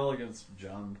 Does well against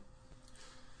Jund.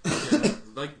 Yeah,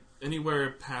 like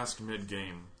anywhere past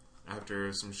mid-game,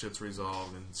 after some shit's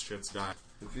resolved and shit's died.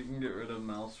 If you can get rid of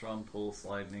Maelstrom, Pulse,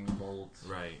 Lightning, Bolt,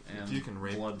 right? And if you can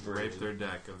rape Bloodbraid. their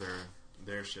deck of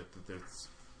their shit that's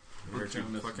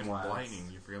fucking Blinding.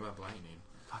 You forget about Blinding.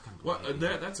 Fucking What?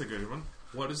 Blinding. That's a good one.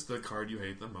 What is the card you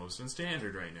hate the most in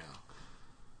Standard right now?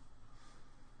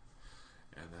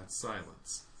 And that's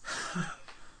Silence.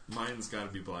 Mine's got to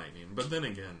be Blinding, but then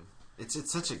again,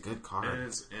 it's such a good card. it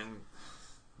is. And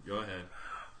go ahead.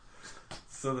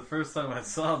 So the first time I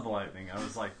saw Lightning, I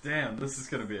was like, damn, this is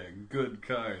going to be a good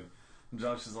card. And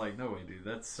Josh is like, no way, dude,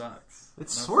 that sucks.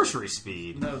 It's And I was sorcery like,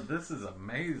 speed. No, this is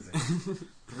amazing.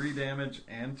 3 damage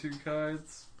and 2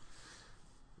 cards.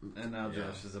 And now Yeah.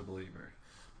 Josh is a believer.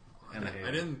 And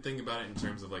I didn't think about it in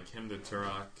terms of like him to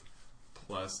Turok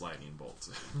plus Lightning Bolt.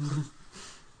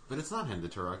 But it's not him to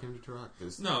Turok. Him to Turok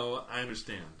is... No, I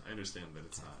understand. I understand that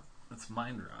it's not. It's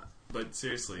mind rot. But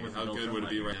seriously, With how built-in good would it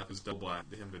be lightning. right now if it was double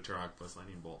black, him to Turok plus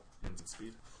Lightning Bolt, instant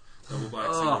speed? Double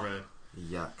black, single red.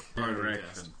 Yuck. Harder Correction.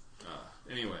 cast.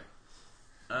 Anyway.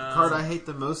 Card I hate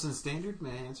the most in Standard?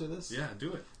 May I answer this? Yeah,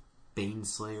 do it.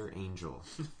 Baneslayer Angel.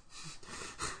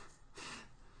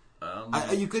 Um,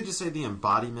 You could just say the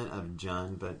embodiment of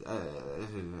Jund, but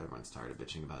everyone's tired of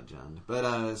bitching about Jund. But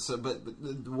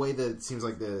the way that it seems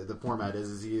like the format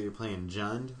is you either playing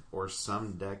Jund or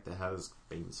some deck that has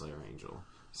Baneslayer Angel.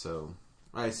 So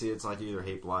I see it's like you either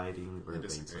hate Blighting or I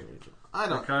disagree. Baneslayer Angel. I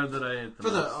the don't. card that I hate the For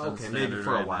the most in okay, maybe Standard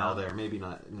for a right while now, there, maybe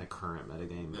not in the current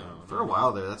metagame. No, But for no. a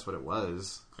while there, that's what it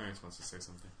was. Clarence wants to say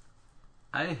something.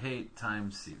 I hate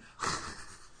Time Thief.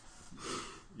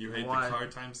 You hate Why? the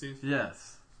card Time Thief?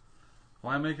 Yes.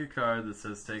 Why make a card that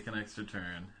says take an extra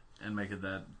turn and make it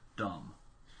that dumb?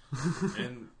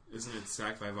 And isn't it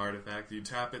sack 5 artifact? You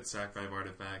tap it, sack 5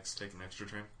 artifacts, take an extra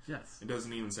turn. Yes. It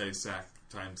doesn't even say sack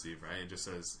Time Thief, right? It just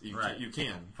says you Right. you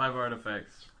can. 5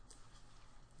 artifacts.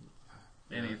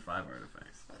 Any Yeah. 5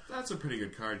 artifacts. That's a pretty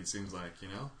good card, it seems like, you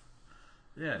know?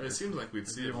 Yeah. It seems like we'd if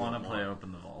see you it a want lot to play more.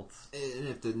 Open the Vaults. And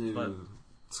if the new But-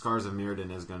 Scars of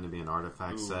Mirrodin is going to be an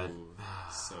artifact set, Ooh,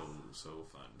 so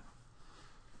fun.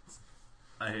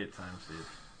 I hate Time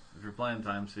Thief. If you're playing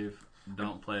Time Thief,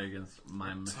 don't play against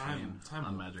my machine Time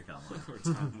on War. Magic Online.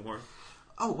 Or Time War.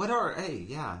 oh, what are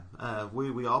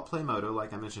we all play Moto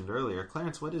like I mentioned earlier.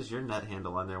 Clarence, what is your net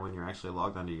handle on there when you're actually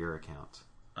logged onto your account?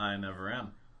 I never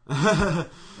am. But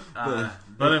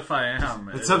But if I am,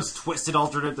 it's some twisted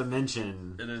alternate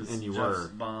dimension, it is and you Jeff's were.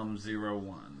 Bomb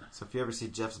 01. So if you ever see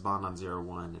Jeff's Bond on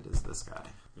 01, it is this guy.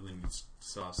 Really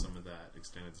saw some of that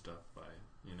extended stuff by,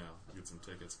 get some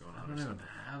tickets going I on don't or even something.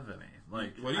 have any.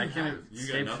 Like, What do you I can't have? even- You got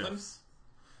Scape nothing? Shifts.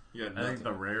 You got I nothing. think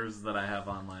the rares that I have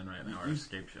online right now are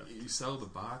Scape Shifts. You sell the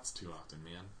bots too often,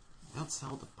 man. You don't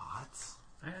sell the bots.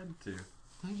 I had to.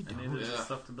 No, you I don't. needed Yeah.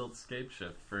 stuff to build Scape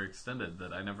Shift for extended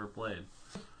that I never played.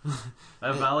 I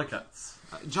have Valakuts.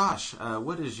 Josh,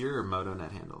 what is your Moto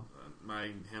net handle?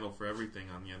 My handle for everything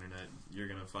on the internet you're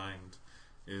going to find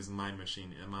is Mind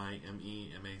Machine.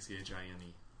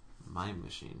 MIMEMACHINE. Mime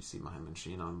Machine. You see Mime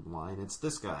Machine online. It's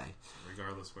this guy.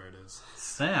 Regardless where it is.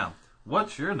 Sam,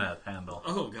 what's your net handle?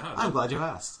 Oh, God. I'm glad you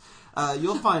asked.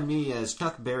 You'll find me as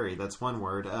Chuck Berry. That's one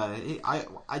word.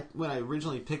 When I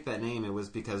originally picked that name, it was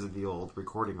because of the old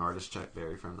recording artist Chuck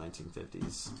Berry from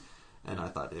 1950s. And I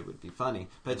thought it would be funny.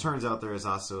 But it turns out there is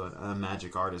also a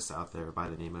magic artist out there by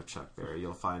the name of Chuck Berry.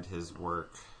 You'll find his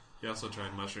work. He also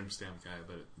tried Mushroom Stamp Guy,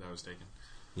 but that was taken.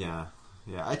 Yeah.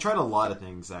 I tried a lot of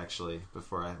things, actually,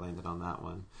 before I landed on that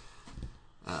one.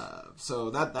 So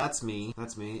that's me.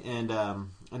 That's me. And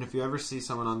if you ever see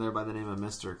someone on there by the name of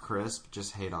Mr. Crisp,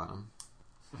 just hate on him.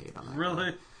 Hate on that guy.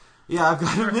 Really? Yeah, I've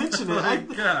got to mention it. Oh my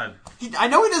God. I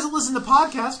know he doesn't listen to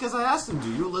podcasts because I asked him,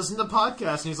 do you listen to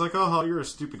podcasts? And he's like, oh, you're a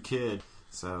stupid kid.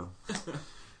 So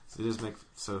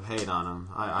hate on him.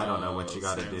 I don't know what you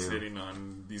got to Sam's do. hitting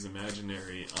on these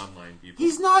imaginary online people.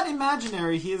 He's not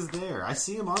imaginary. He is there. I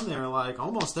see him on there like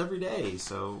almost every day.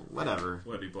 So whatever.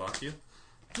 What, did he block you?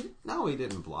 No, he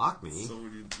didn't block me. So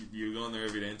you go in there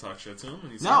every day and talk shit to him?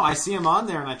 And he's No, I see him on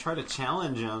there and I try to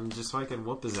challenge him just so I can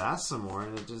whoop his ass some more.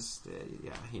 And it just,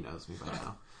 he knows me by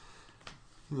now.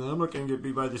 I'm not going to get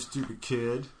beat by this stupid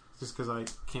kid. just because I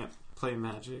can't play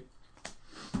Magic.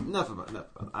 Enough about.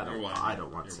 I don't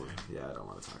want to. Yeah, I don't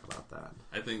want to talk about that.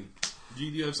 I think. Do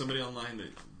you have somebody online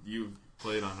that you've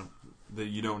played on that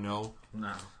you don't know?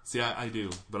 No. See, I do,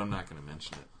 but I'm not going to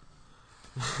mention it.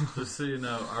 Just so you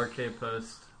know, RK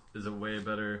Post is a way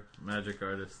better Magic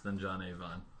artist than John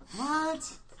Avon.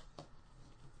 What?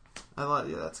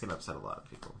 That's going to upset a lot of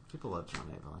people. People love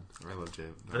John Avon. I love Jay.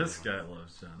 This guy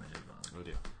loves John Avon. Oh,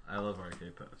 dear. I love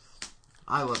RK Post.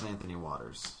 I love Anthony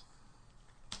Waters.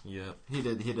 Yep. He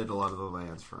did a lot of the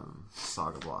lands from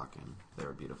Saga Block, and they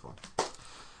were beautiful.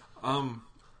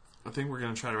 I think we're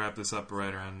going to try to wrap this up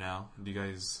right around now. Do you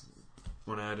guys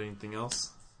want to add anything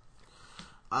else?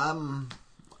 In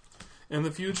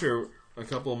the future, a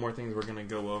couple more things we're going to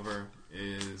go over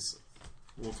is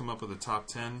we'll come up with a top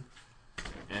 10.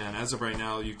 And as of right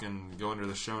now, you can go under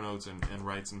the show notes and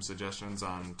write some suggestions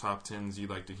on top 10s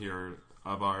you'd like to hear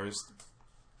of ours.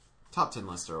 Top 10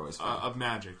 lists are always fun. Of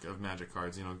magic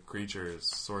cards, creatures,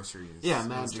 sorceries. Yeah,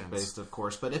 magic based, of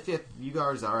course. But if you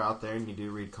guys are out there and you do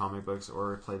read comic books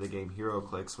or play the game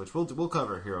HeroClix, which we'll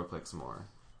cover HeroClix more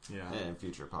in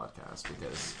future podcasts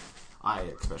because I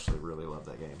especially really love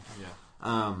that game.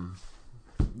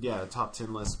 Yeah. Top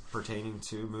 10 lists pertaining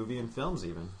to movie and films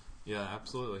even. Yeah,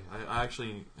 absolutely. I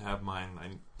actually have mine.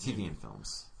 TV and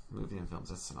films. Movie and films,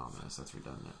 that's synonymous. That's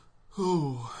redundant.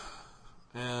 Ooh.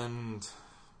 And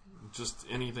just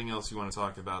anything else you want to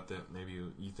talk about that maybe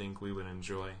you think we would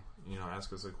enjoy,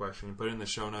 ask us a question. Put it in the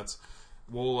show notes.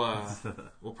 We'll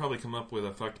probably come up with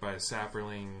a Fucked by a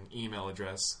Sapperling email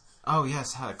address. Oh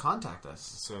yes, how to contact us.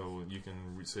 So you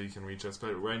can reach us.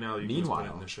 But right now you can just put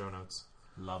it in the show notes.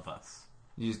 Love us.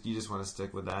 You just want to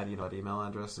stick with that? You know what email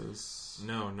address is?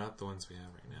 No, not the ones we have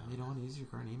right now. You don't want to use your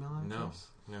current email address?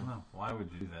 No. Why would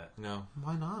you do that? No.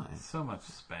 Why not? So much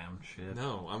spam shit.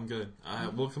 No, I'm good.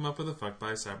 We'll come up with a Fucked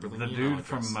by a Sapperling The email dude address.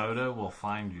 from Moda will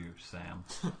find you, Sam.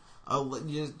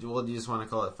 You just want to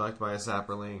call it Fucked by a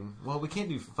Sapperling? Well, we can't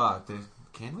do fucked.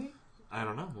 Can we? I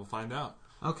don't know. We'll find out.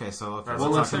 Okay, so We'll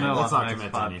let you know let's on not the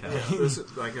next commit to podcast. anything.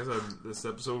 This, like I said, this is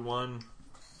episode 1,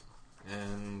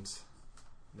 and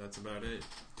that's about it.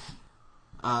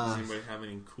 Does anybody have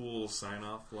any cool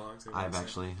sign-off vlogs?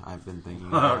 I've been thinking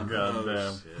Oh, about it. God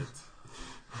damn. Shit.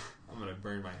 I'm going to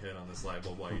burn my head on this light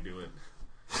bulb while you do it.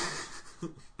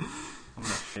 I'm going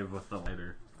to shave with the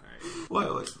lighter.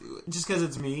 Alright. What, just because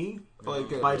it's me? No,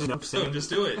 just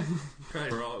do it.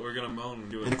 Right, we're going to moan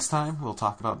and do it. Next time, we'll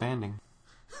talk about banding.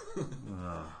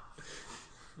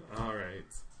 Alright.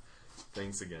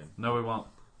 Thanks again. No, we won't.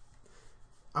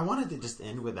 I wanted to just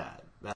end with that.